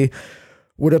 Unfortunately,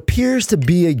 what appears to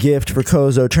be a gift for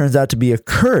Kozo turns out to be a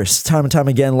curse. Time and time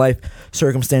again, life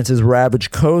circumstances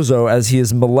ravage Kozo as he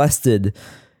is molested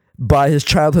by his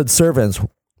childhood servants.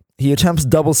 He attempts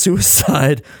double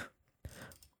suicide.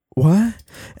 What?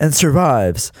 And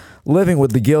survives, living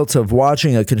with the guilt of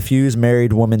watching a confused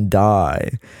married woman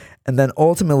die, and then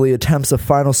ultimately attempts a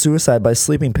final suicide by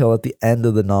sleeping pill at the end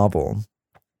of the novel.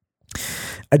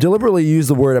 I deliberately use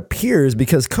the word appears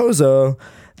because Kozo,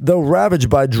 though ravaged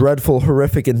by dreadful,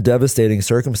 horrific, and devastating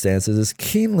circumstances, is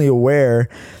keenly aware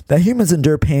that humans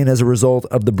endure pain as a result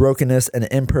of the brokenness and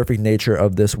imperfect nature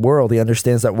of this world. He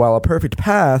understands that while a perfect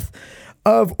path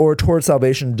of or toward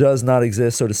salvation does not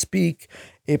exist, so to speak,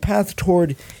 a path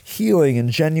toward healing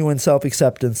and genuine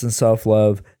self-acceptance and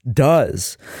self-love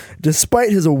does.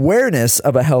 Despite his awareness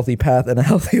of a healthy path and a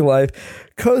healthy life,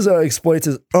 Kozo exploits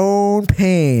his own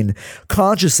pain,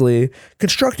 consciously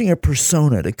constructing a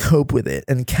persona to cope with it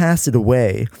and cast it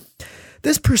away.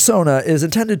 This persona is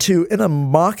intended to, in a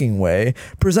mocking way,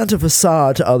 present a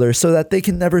facade to others so that they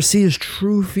can never see his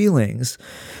true feelings,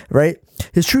 right?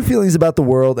 His true feelings about the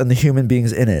world and the human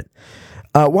beings in it.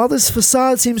 While this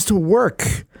facade seems to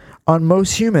work on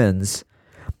most humans,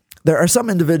 there are some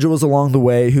individuals along the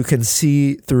way who can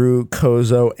see through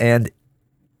Kozo and,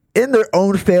 in their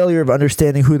own failure of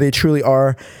understanding who they truly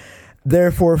are,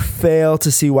 therefore fail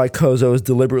to see why Kozo is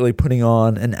deliberately putting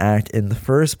on an act in the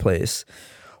first place.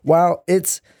 While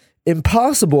it's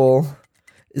impossible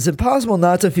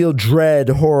not to feel dread,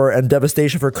 horror, and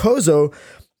devastation for Kozo,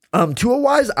 to a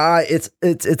wise eye, it's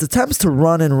attempts to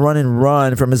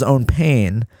run from his own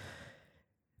pain.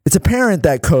 It's apparent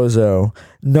that Kozo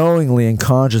knowingly and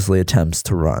consciously attempts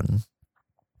to run.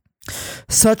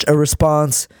 Such a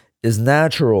response is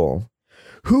natural.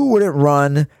 Who wouldn't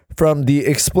run from the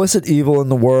explicit evil in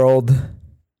the world?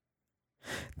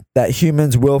 that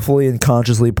humans willfully and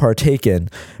consciously partake in.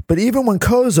 But even when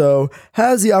Kozo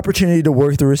has the opportunity to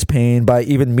work through his pain by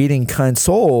even meeting kind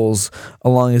souls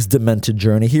along his demented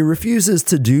journey, he refuses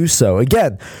to do so.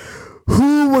 Again,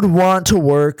 who would want to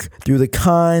work through the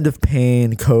kind of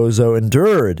pain Kozo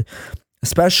endured?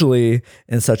 Especially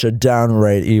in such a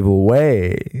downright evil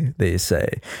way, they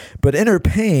say. But inner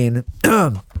pain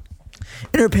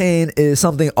is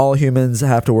something all humans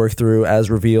have to work through, as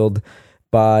revealed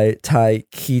by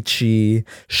Taikichi,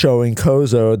 showing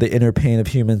Kozo the inner pain of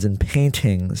humans in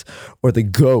paintings or the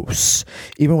ghosts.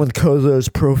 Even with Kozo's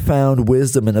profound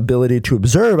wisdom and ability to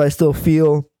observe, I still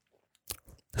feel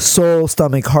soul,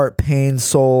 stomach, heart pain,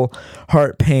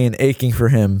 aching for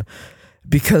him.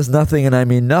 Because nothing, and I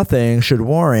mean nothing, should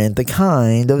warrant the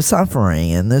kind of suffering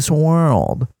in this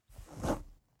world.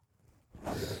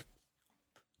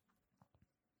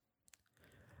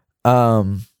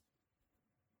 Nor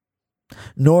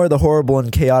the horrible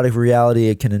and chaotic reality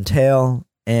it can entail,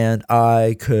 and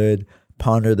I could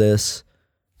ponder this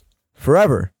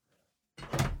forever.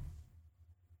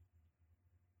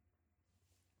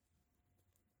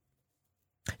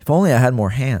 If only I had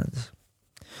more hands.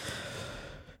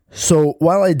 So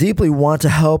while I deeply want to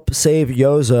help save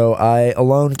Yozo, I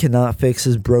alone cannot fix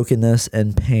his brokenness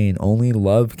and pain. Only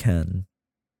love can.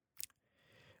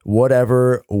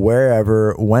 Whatever,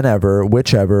 wherever, whenever,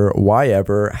 whichever,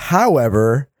 whyever,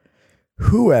 however,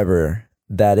 whoever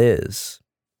that is.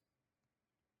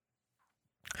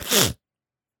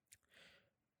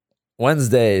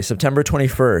 Wednesday, September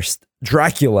 21st,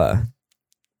 Dracula.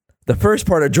 The first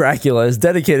part of Dracula is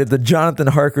dedicated to Jonathan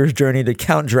Harker's journey to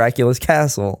Count Dracula's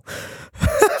castle.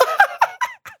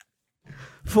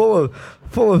 full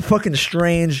of fucking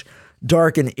strange,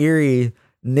 dark, and eerie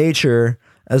nature,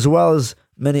 as well as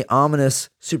many ominous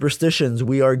superstitions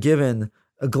we are given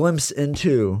a glimpse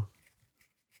into.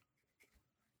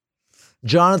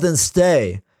 Jonathan's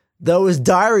stay. Though his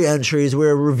diary entries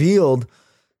were revealed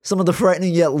some of the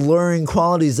frightening yet luring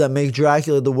qualities that make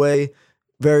Dracula the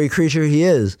very creature he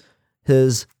is.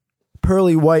 His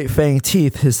pearly white fanged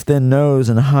teeth, his thin nose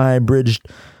and high bridged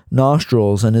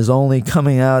nostrils, and his only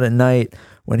coming out at night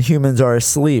when humans are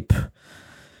asleep.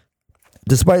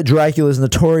 Despite Dracula's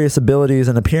notorious abilities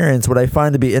and appearance, what I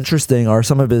find to be interesting are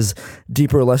some of his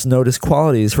deeper, less noticed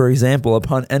qualities. For example,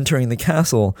 upon entering the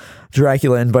castle,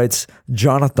 Dracula invites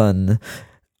Jonathan.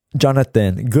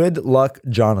 Good luck,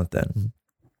 Jonathan.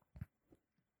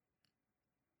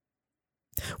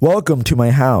 Welcome to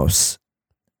my house.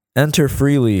 Enter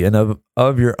freely and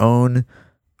of your own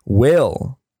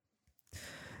will.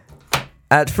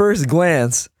 At first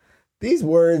glance, these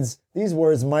words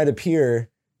might appear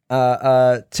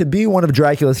to be one of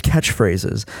Dracula's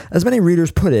catchphrases. As many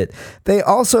readers put it, they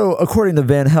also, according to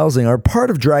Van Helsing, are part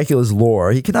of Dracula's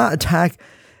lore. He cannot attack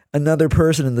another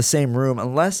person in the same room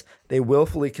unless they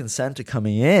willfully consent to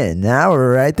coming in.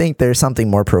 However, I think there's something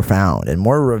more profound and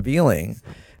more revealing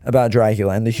about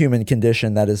Dracula and the human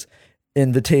condition that is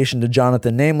invitation to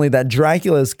Jonathan, namely that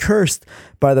Dracula is cursed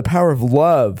by the power of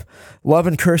love. Love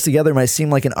and curse together might seem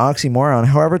like an oxymoron.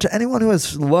 However, to anyone who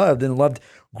has loved and loved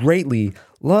greatly,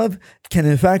 love can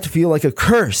in fact feel like a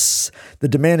curse. The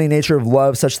demanding nature of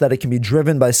love, such that it can be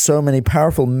driven by so many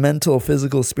powerful mental,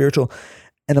 physical, spiritual,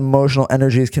 and emotional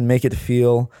energies, can make it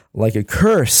feel like a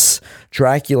curse.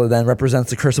 Dracula then represents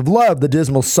the curse of love, the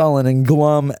dismal, sullen, and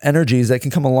glum energies that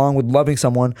can come along with loving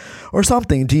someone or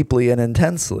something deeply and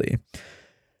intensely.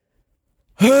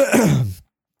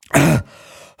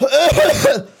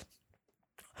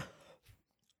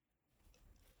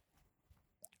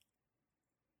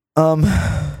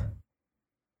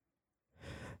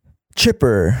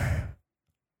 Chipper.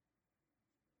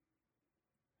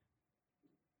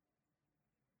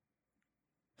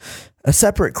 A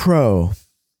separate crow.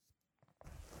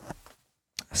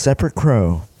 A separate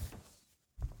crow.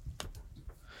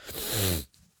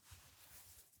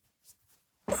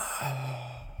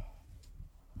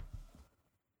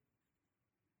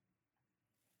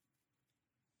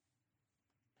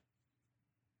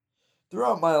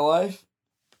 Throughout my life,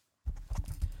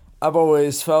 I've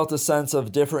always felt a sense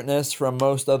of differentness from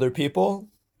most other people.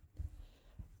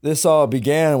 This all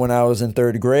began when I was in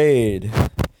third grade.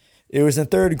 It was in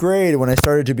third grade when I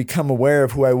started to become aware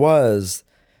of who I was,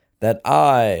 that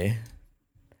I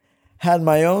had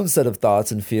my own set of thoughts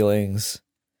and feelings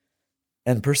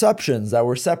and perceptions that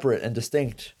were separate and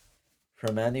distinct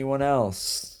from anyone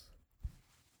else.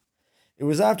 It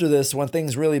was after this when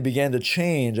things really began to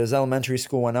change. As elementary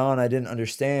school went on, I didn't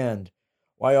understand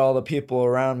why all the people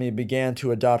around me began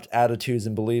to adopt attitudes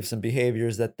and beliefs and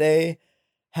behaviors that they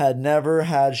had never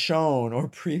had shown or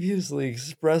previously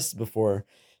expressed before.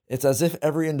 It's as if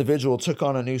every individual took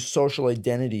on a new social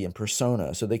identity and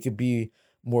persona so they could be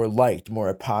more liked,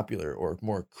 more popular, or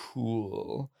more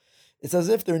cool. It's as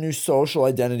if their new social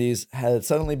identities had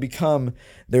suddenly become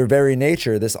their very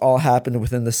nature. This all happened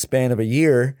within the span of a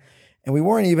year, and we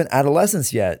weren't even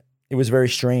adolescents yet. It was very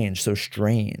strange, so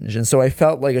strange. And so I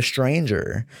felt like a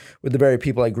stranger with the very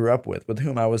people I grew up with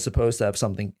whom I was supposed to have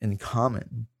something in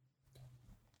common.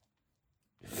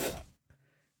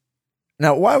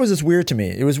 Now, why was this weird to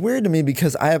me? It was weird to me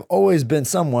because I have always been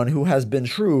someone who has been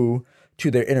true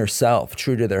to their inner self,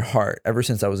 true to their heart, ever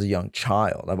since I was a young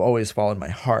child. I've always followed my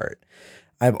heart.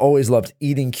 I've always loved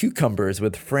eating cucumbers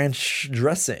with French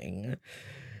dressing.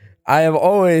 I have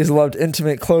always loved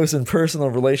intimate, close, and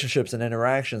personal relationships and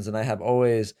interactions, and I have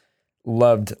always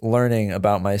loved learning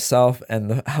about myself and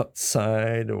the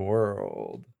outside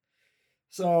world.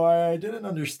 So I didn't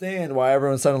understand why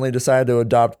everyone suddenly decided to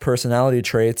adopt personality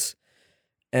traits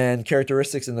and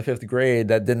characteristics in the 5th grade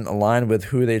that didn't align with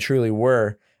who they truly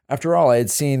were. After all, I had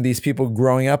seen these people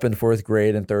growing up in 4th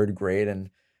grade and 3rd grade, and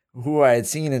who I had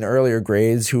seen in earlier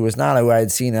grades, who was not who I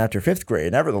had seen after 5th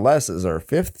grade. Nevertheless, as our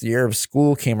 5th year of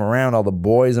school came around, all the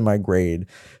boys in my grade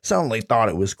suddenly thought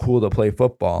it was cool to play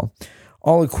football.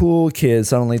 All the cool kids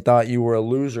suddenly thought you were a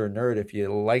loser nerd if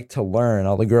you liked to learn.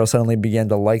 All the girls suddenly began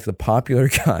to like the popular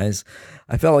guys.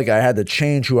 I felt like I had to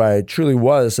change who I truly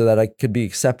was so that I could be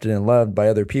accepted and loved by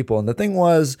other people. And the thing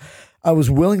was, I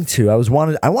was willing to.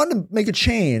 I wanted to make a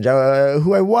change,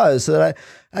 who I was, so that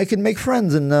I could make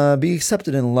friends and be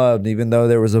accepted and loved, even though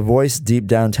there was a voice deep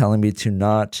down telling me to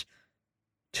not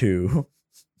to.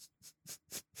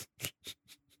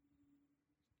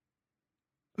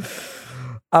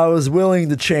 I was willing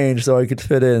to change so I could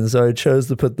fit in, so I chose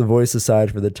to put the voice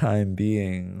aside for the time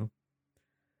being.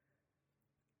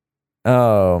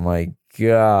 Oh my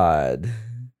God.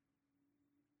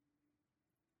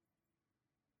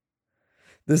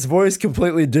 This voice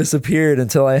completely disappeared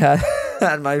until I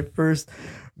had my first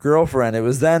girlfriend. It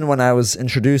was then when I was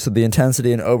introduced to the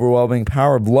intensity and overwhelming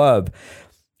power of love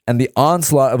and the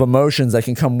onslaught of emotions that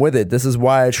can come with it. This is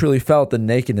why I truly felt the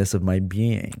nakedness of my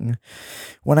being.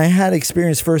 When I had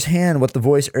experienced firsthand what the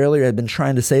voice earlier had been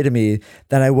trying to say to me,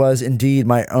 that I was indeed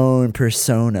my own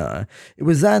persona. It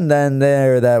was then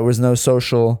that was no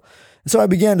social. So I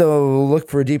began to look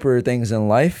for deeper things in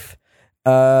life.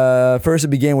 First, it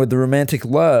began with the romantic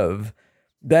love.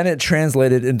 Then it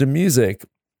translated into music.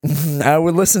 I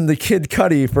would listen to Kid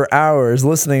Cudi for hours,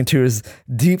 listening to his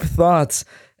deep thoughts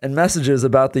and messages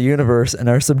about the universe and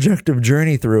our subjective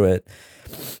journey through it.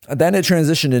 Then it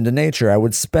transitioned into nature. I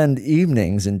would spend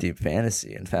evenings in deep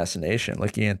fantasy and fascination,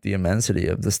 looking at the immensity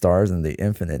of the stars in the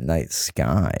infinite night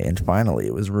sky. And finally,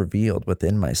 it was revealed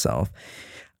within myself.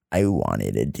 I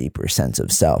wanted a deeper sense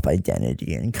of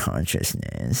self-identity and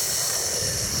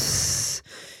consciousness.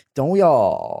 Don't we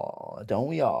all? Don't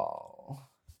we all?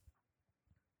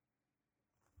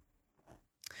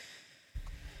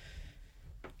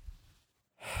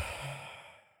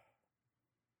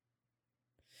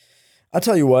 I'll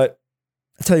tell you what.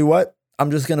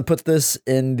 I'm just gonna put this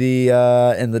in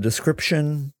the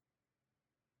description,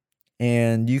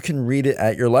 and you can read it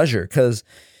at your leisure. Because,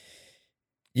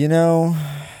 you know,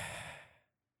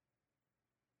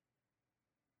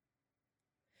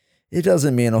 it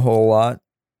doesn't mean a whole lot.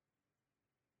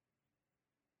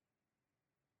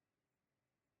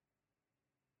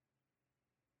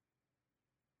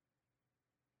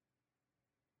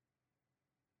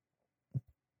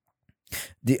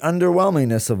 The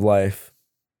underwhelmingness of life.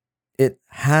 It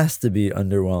has to be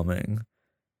underwhelming.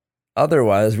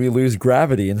 Otherwise, we lose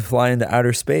gravity and fly into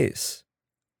outer space.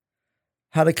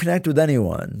 How to connect with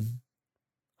anyone.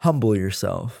 Humble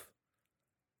yourself.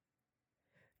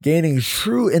 Gaining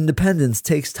true independence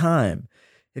takes time.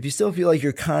 If you still feel like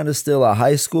you're kind of still a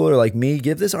high schooler like me,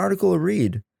 give this article a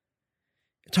read.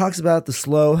 It talks about the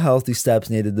slow, healthy steps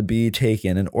needed to be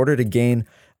taken in order to gain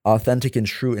authentic and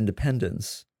true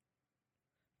independence.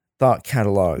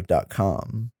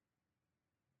 ThoughtCatalog.com.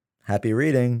 Happy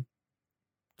reading.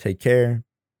 Take care.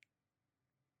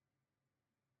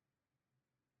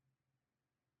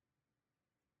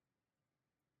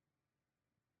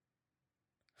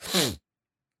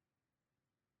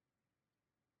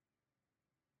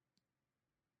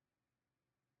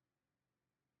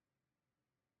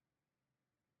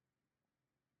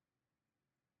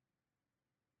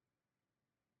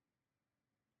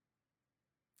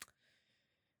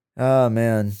 Oh,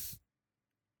 man.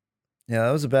 Yeah,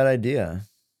 that was a bad idea.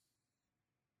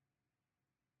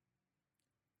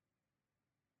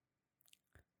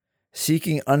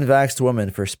 Seeking unvaxxed woman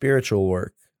for spiritual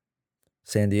work.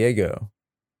 San Diego.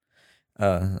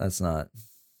 That's not.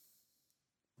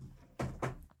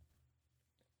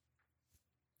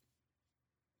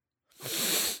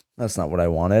 That's not what I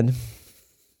wanted.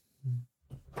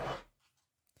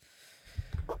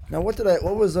 Now what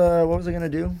was I gonna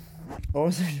do? What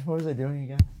was I doing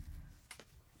again?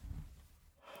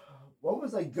 What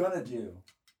was I gonna do?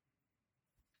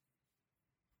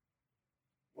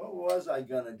 What was I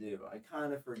gonna do? I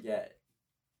kind of forget.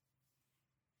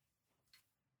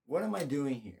 What am I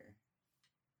doing here?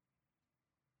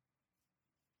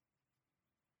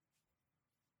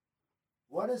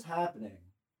 What is happening?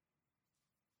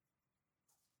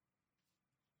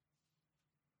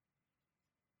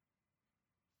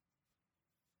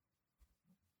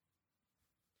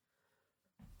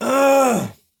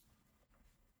 Ugh!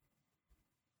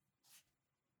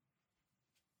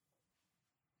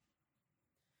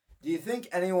 Do you think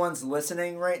anyone's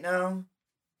listening right now?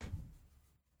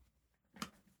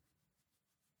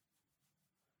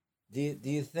 Do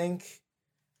you think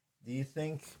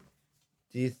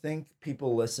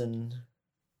people listen?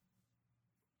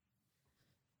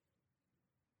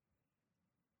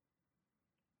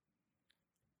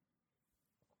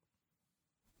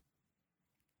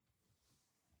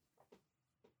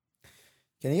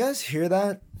 Can you guys hear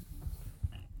that?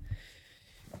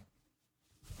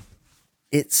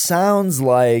 It sounds to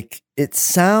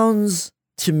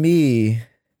me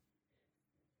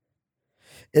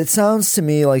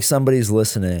like somebody's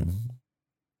listening.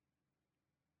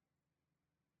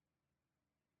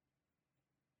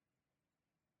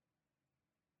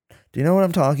 Do you know what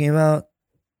I'm talking about?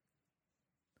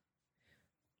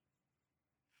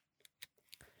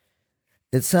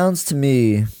 It sounds to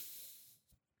me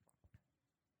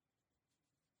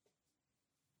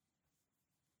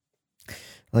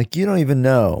like you don't even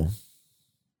know.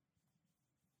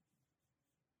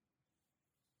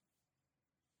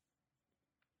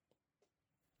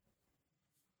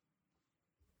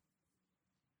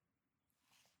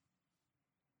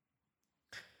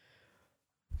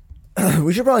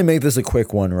 We should probably make this a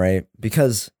quick one, right?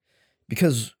 Because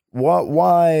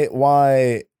why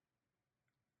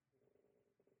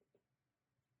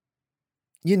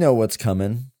you know what's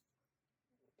coming.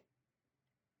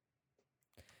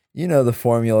 You know the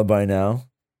formula by now.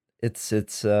 It's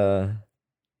that's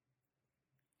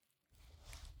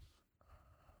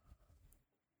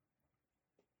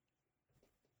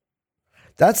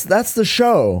the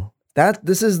show.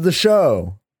 This is the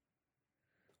show.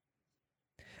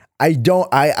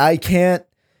 I can't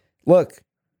look.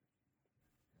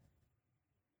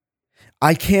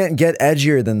 I can't get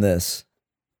edgier than this.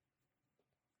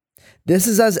 This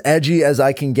is as edgy as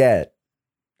I can get.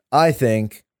 I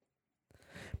think.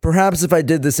 Perhaps if I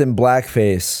did this in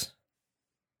blackface.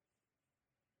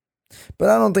 But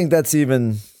I don't think it's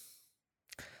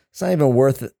not even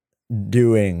worth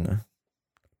doing.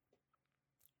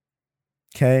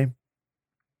 Okay?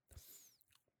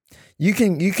 You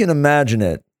can imagine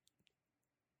it.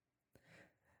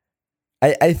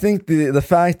 I think the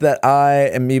fact that I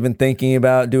am even thinking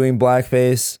about doing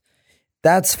blackface,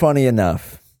 that's funny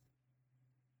enough.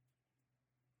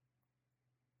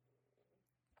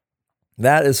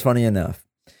 That is funny enough.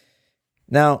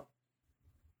 Now,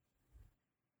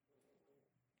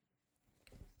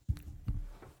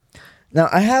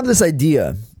 I have this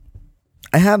idea.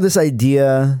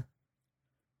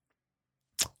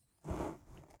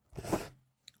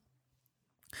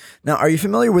 Now, are you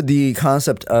familiar with the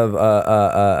concept of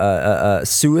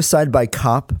suicide by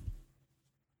cop?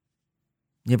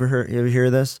 You ever hear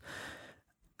of this?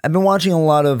 I've been watching a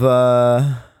lot of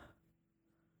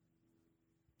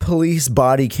police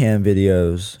body cam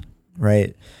videos,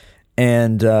 right?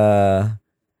 And I'm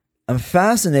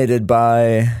fascinated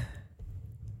by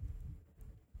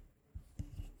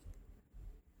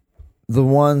the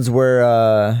ones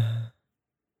where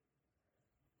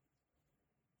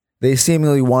they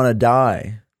seemingly want to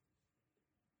die.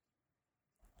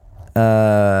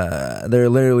 They're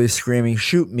literally screaming,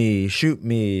 "Shoot me, shoot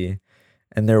me,"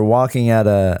 and they're walking at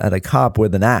a cop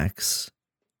with an axe,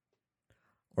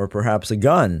 or perhaps a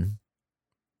gun,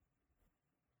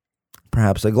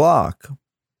 perhaps a Glock.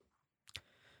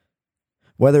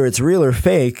 Whether it's real or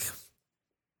fake,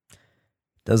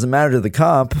 doesn't matter to the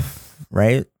cop,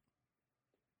 right?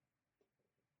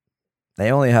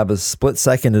 They only have a split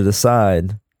second to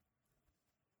decide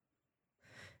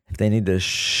if they need to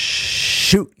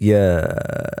shoot ya.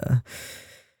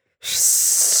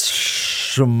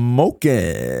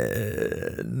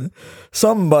 Smoking.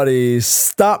 Somebody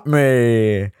stop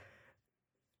me.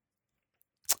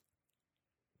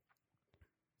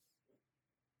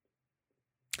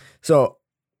 So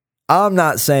I'm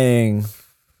not saying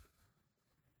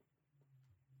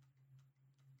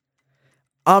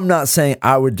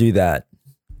I would do that,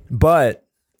 but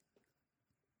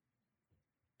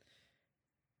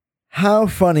How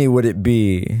funny would it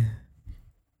be?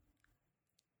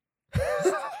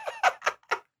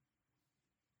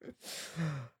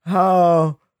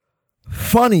 How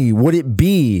funny would it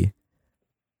be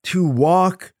to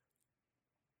walk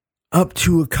up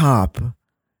to a cop,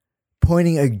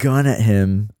 pointing a gun at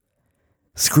him,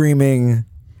 screaming,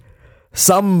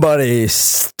 "Somebody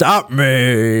stop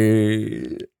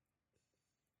me!"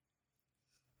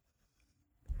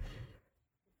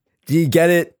 Do you get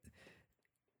it?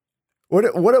 What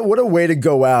a way to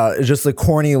go out. It's just a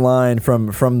corny line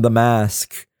from The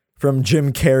Mask, from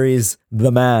Jim Carrey's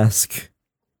The Mask.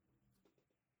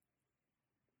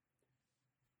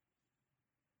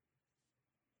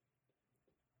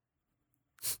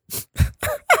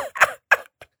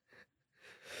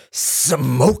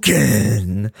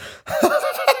 Smoking.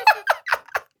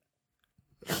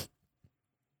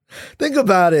 Think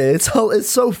about it. It's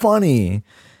so funny.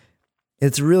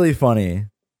 It's really funny.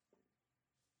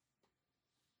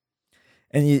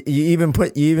 And you even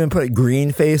put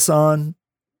green face on,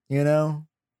 you know?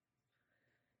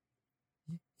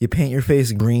 You paint your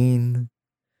face green,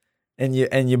 and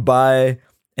you buy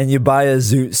a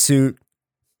zoot suit,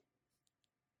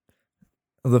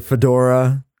 the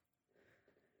fedora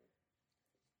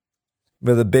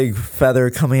with a big feather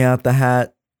coming out the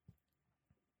hat,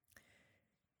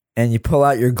 and you pull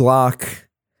out your Glock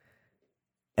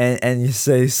and you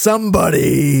say,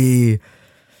 "Somebody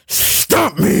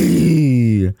stop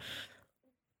me!"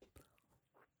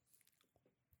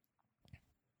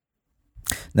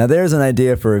 Now there's an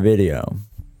idea for a video.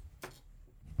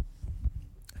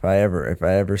 If I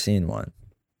ever seen one.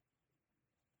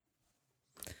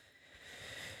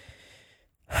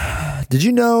 Did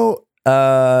you know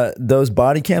those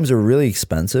body cams are really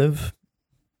expensive?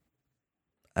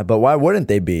 But why wouldn't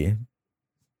they be?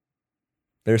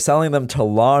 They're selling them to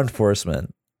law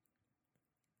enforcement.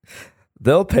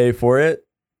 They'll pay for it.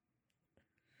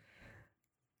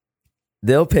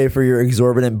 They'll pay for your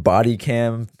exorbitant body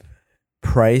cam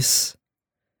price.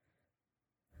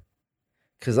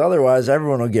 Because otherwise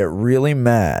everyone will get really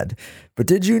mad. But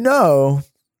did you know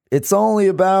it's only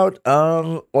about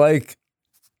like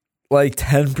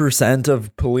 10%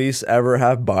 of police ever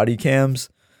have body cams?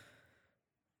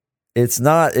 It's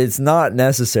not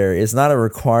necessary. It's not a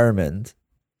requirement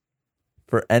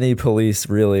for any police,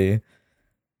 really.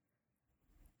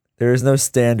 There is no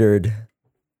standard.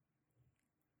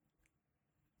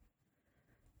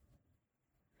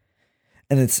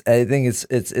 And I think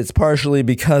it's partially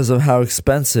because of how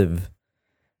expensive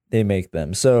they make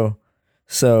them. So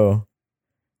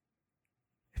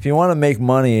if you want to make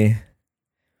money,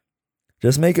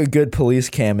 just make a good police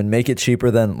cam and make it cheaper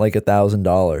than like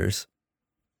 $1,000.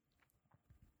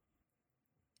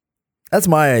 That's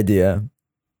my idea.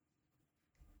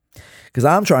 Because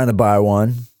I'm trying to buy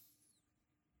one.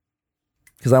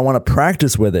 Because I want to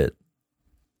practice with it.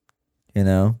 You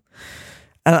know?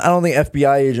 I don't think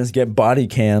FBI agents get body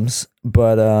cams,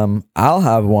 but I'll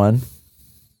have one.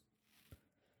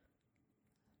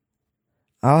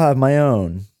 I'll have my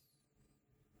own.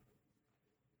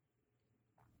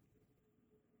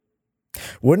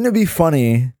 Wouldn't it be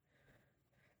funny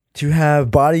to have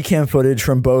body cam footage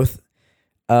from both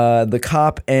the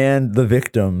cop and the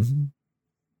victim?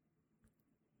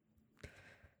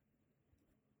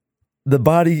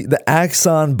 The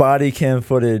Axon body cam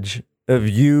footage of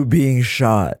you being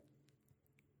shot.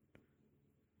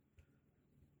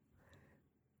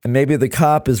 And maybe the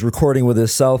cop is recording with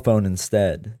his cell phone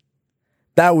instead.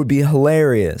 That would be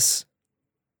hilarious.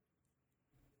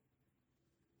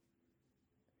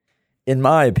 In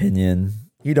my opinion,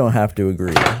 you don't have to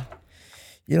agree.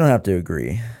 You don't have to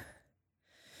agree.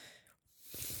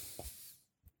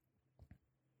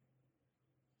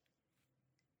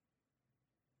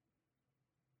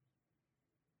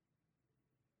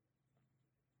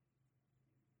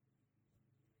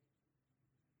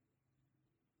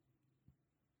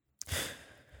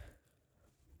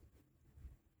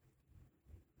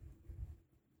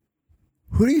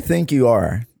 Who do you think you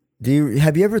are?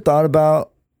 Have you ever thought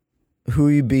about who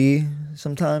you be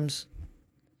sometimes?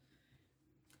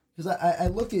 Because I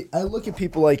look at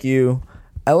people like you.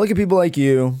 I look at people like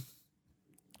you,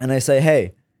 and I say,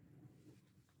 hey,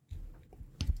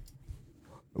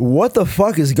 what the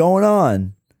fuck is going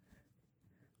on?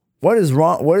 What is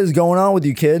wrong? What is going on with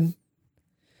you, kid?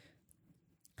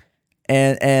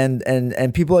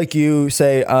 And people like you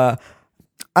say,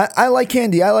 I like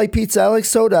candy, I like pizza, I like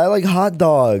soda, I like hot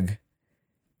dog.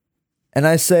 And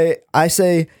I say,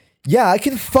 yeah, I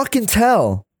can fucking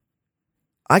tell.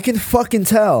 I can fucking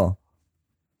tell.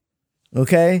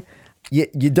 Okay? You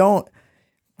really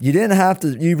didn't have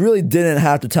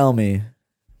to tell me.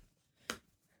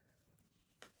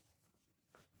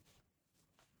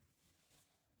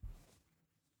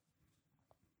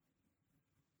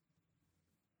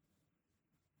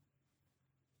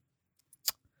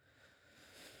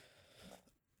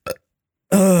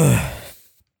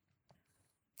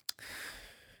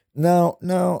 Now,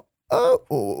 why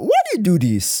do you do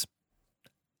this?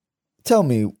 Tell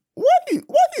me, why do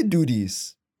you do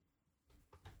this?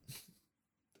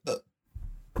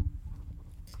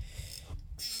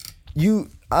 You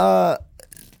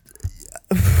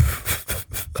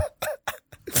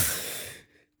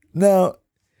now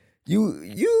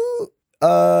you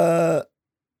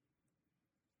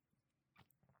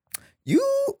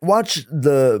watch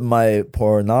my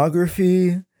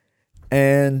pornography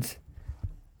and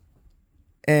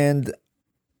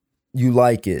you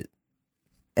like it.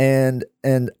 And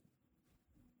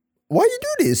why you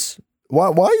do this?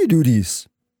 Why you do this?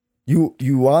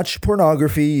 You watch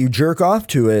pornography, you jerk off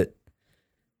to it.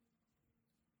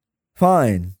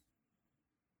 Fine.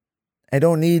 I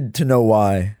don't need to know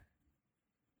why.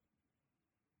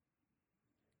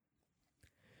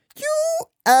 You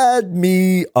add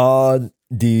me on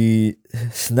the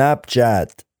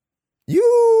Snapchat.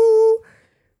 You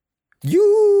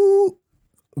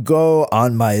go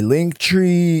on my link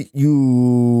tree.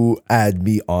 You add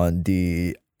me on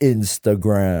the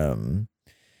Instagram.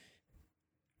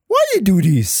 Why you do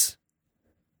this?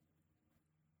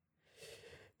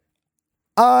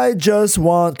 I just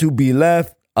want to be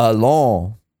left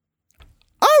alone.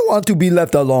 I want to be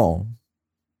left alone.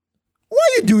 Why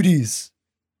you do this?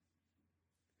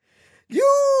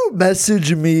 You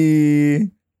message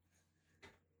me.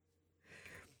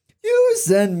 You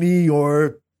send me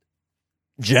your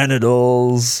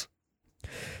genitals.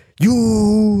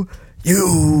 You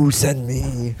send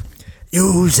me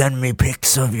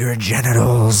pics of your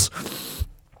genitals.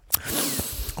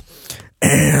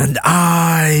 And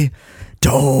I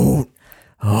don't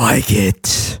like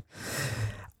it.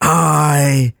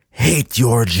 I hate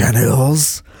your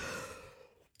genitals.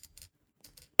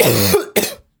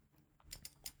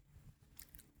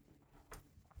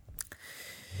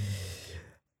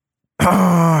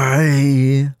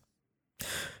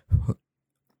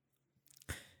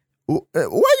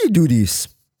 Why you do this?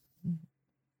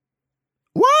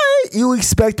 Why you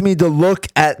expect me to look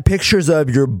at pictures of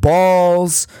your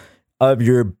balls, of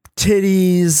your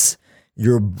titties,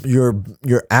 your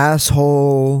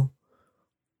asshole?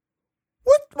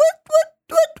 What?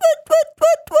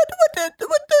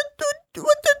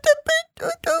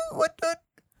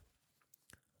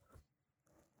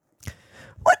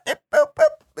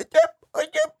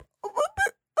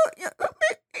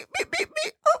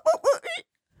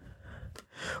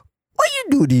 Why you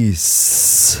do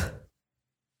this?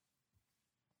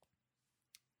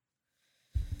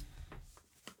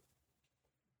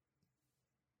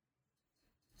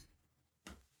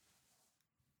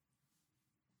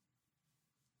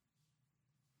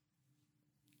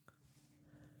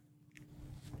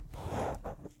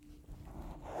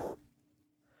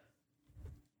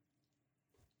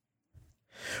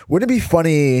 Wouldn't it be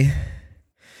funny?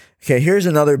 Okay, here's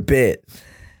another bit.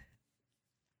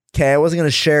 Okay, I wasn't going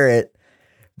to share it,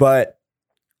 but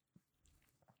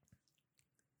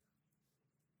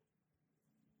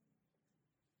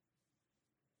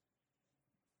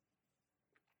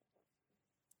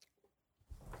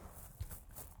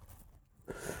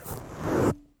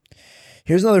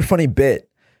here's another funny bit.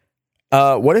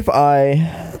 What if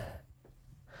I...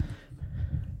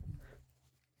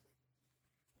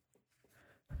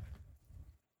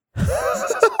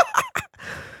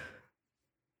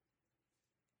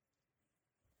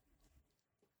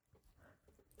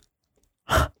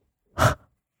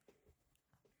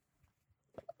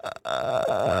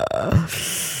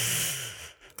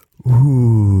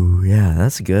 Ooh, yeah,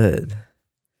 that's good.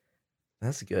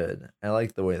 That's good. I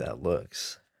like the way that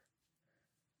looks.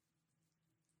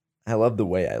 I love the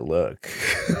way I look.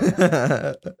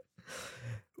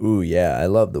 Ooh, yeah, I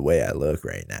love the way I look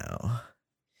right now.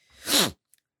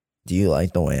 Do you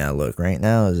like the way I look right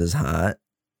now? Is this hot?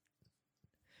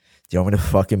 Do you want me to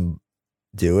fucking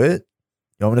do it?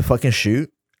 You want me to fucking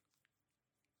shoot?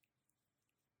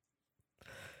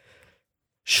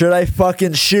 Should I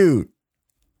fucking shoot?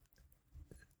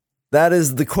 That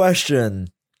is the question.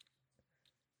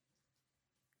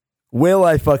 Will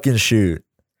I fucking shoot?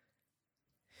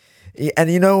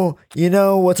 And you know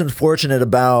what's unfortunate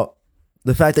about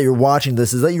the fact that you're watching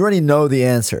this is that you already know the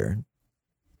answer.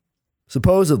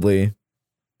 Supposedly,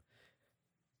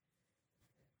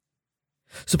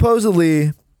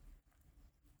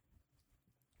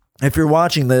 if you're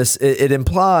watching this, it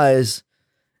implies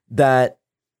that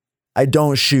I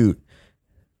don't shoot.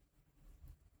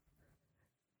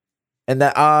 And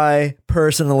that I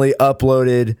personally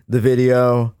uploaded the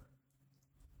video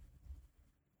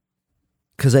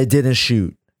because I didn't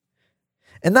shoot.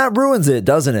 And that ruins it,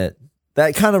 doesn't it?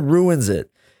 That kind of ruins it.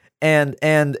 And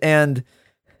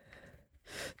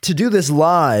to do this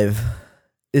live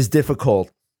is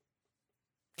difficult.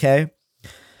 Okay?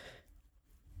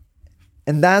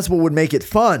 And that's what would make it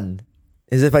fun,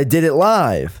 is if I did it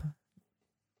live.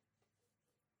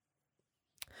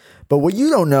 But what you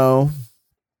don't know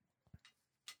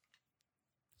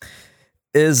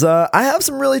is I have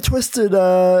some really twisted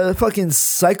fucking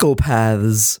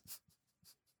psychopaths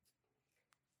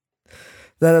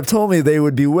that have told me they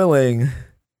would be willing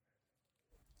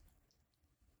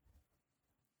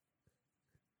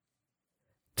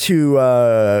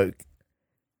to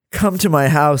come to my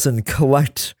house and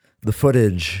collect the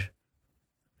footage.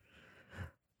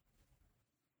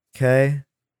 Okay?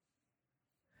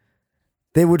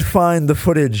 They would find the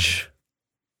footage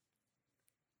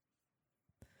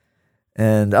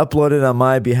and upload it on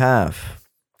my behalf.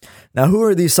 Now, who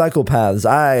are these psychopaths?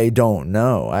 I don't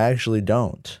know. I actually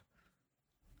don't.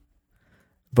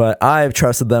 But I've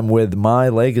trusted them with my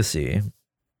legacy.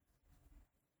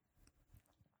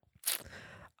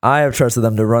 I have trusted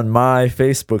them to run my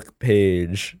Facebook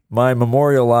page, my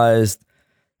memorialized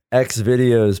X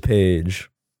videos page.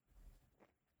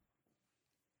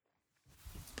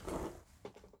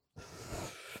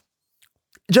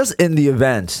 Just in the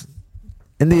event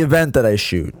that I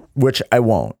shoot, which I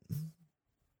won't.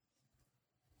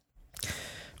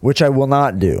 Which I will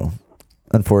not do,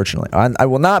 unfortunately. I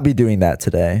will not be doing that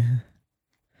today.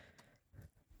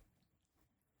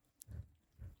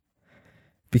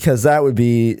 Because that would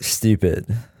be stupid.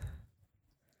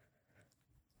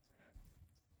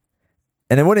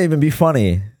 And it wouldn't even be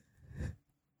funny.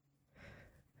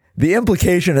 The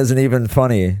implication isn't even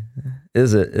funny,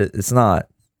 is it? It's not.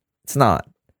 It's not.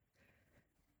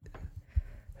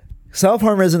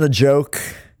 Self-harm isn't a joke,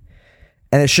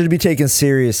 and it should be taken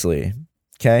seriously.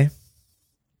 Okay?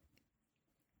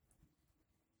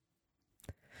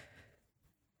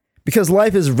 Because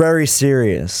life is very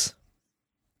serious.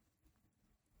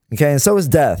 Okay, and so is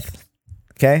death.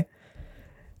 Okay?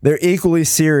 They're equally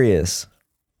serious.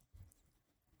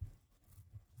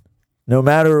 No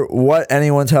matter what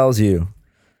anyone tells you.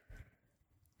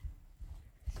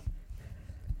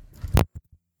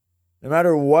 No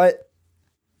matter what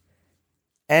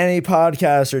any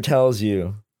podcaster tells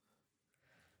you.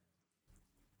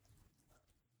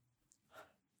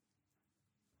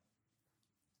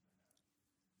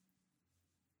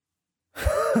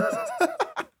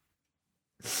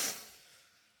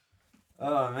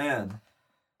 Oh, man.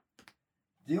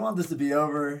 Do you want this to be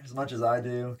over as much as I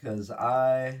do? Because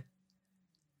I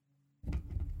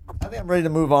think I'm ready to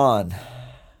move on.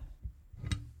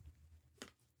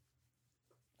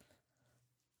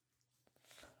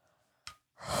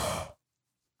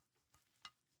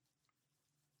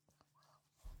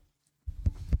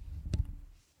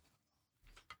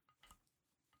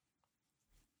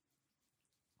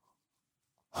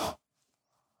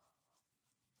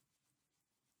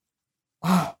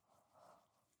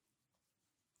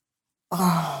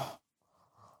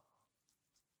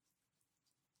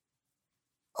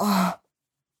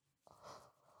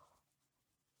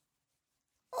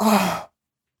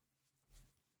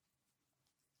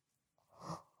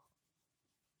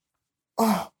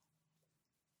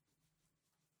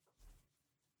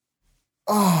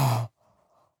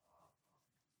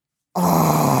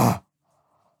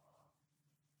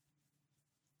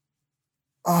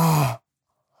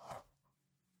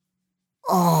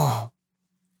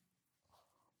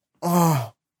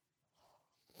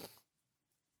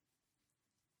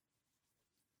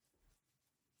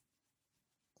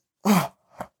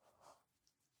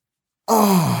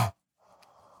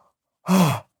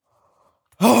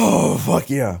 Oh, fuck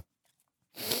yeah.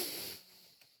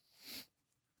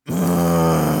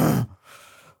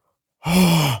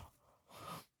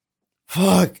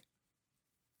 Fuck.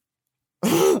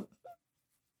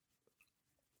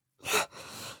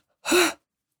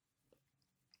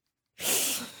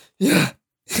 Yeah.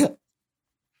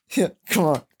 Yeah. Come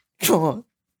on. Come on.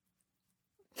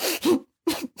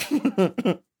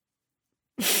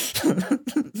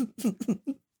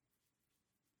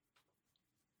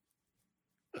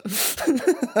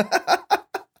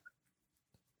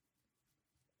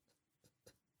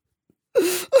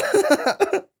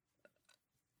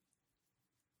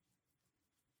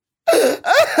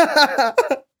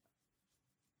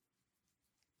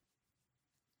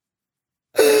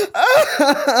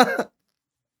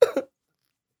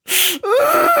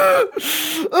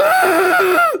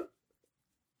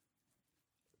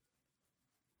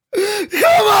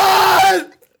 Come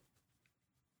on!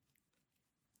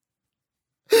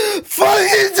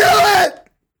 Fucking do it!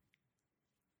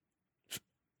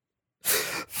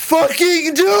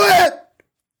 Fucking do it!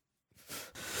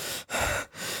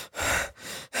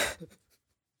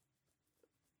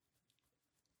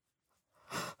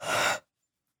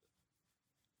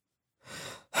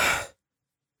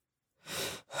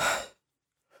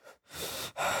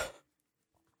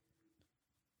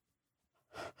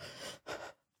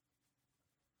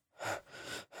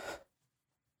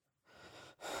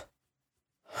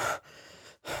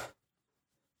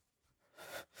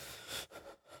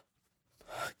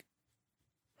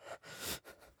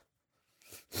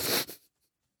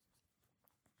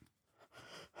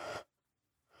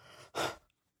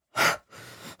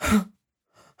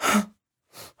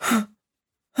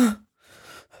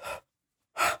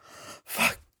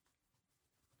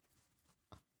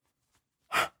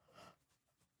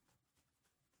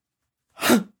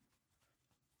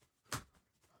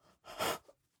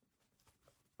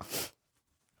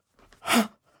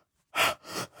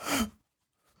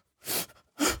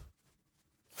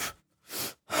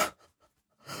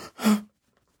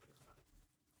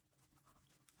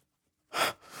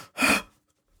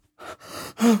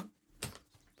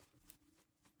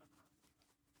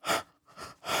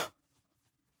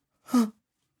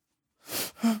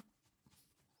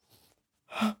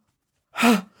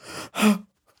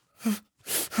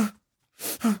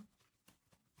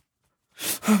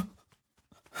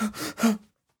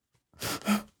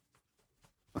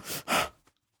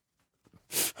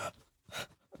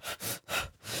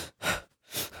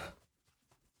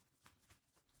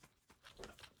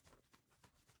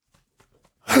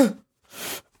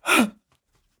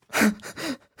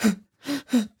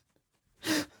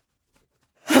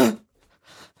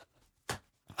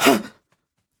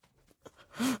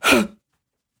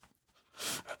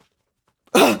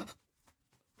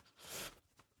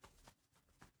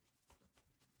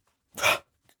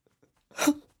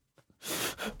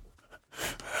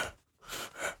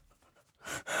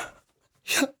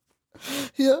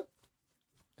 Yeah.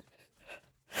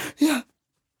 Yeah.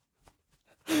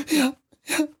 Yeah.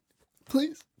 Yeah.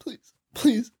 Please. Please.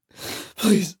 Please.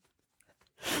 Please.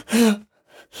 Yeah.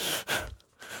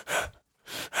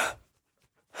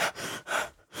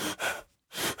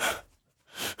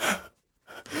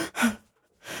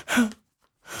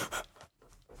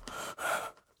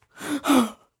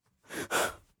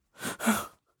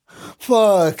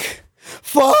 Fuck.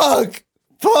 Fuck.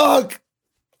 Fuck.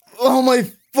 Oh my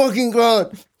fucking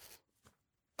god.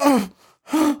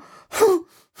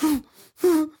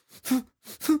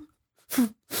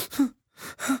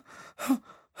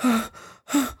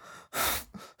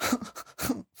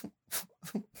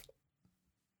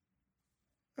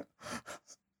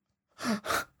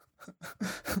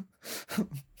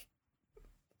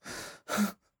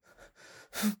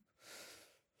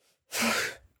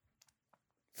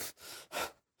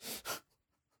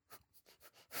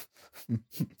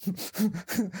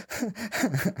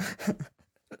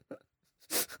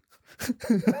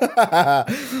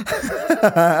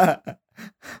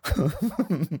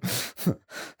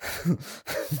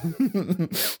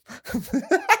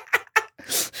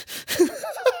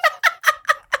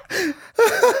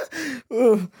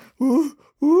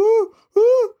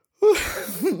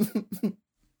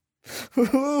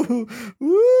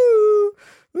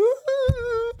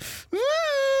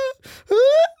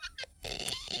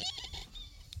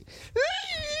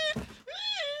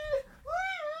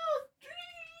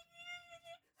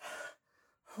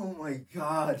 Oh my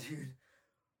god, dude.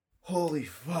 Holy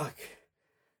fuck.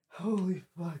 Holy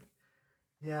fuck.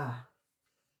 Yeah.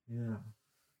 Yeah.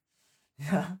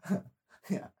 Yeah.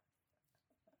 Yeah.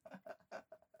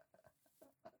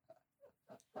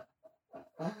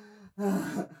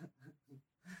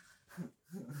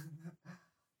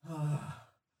 Ah.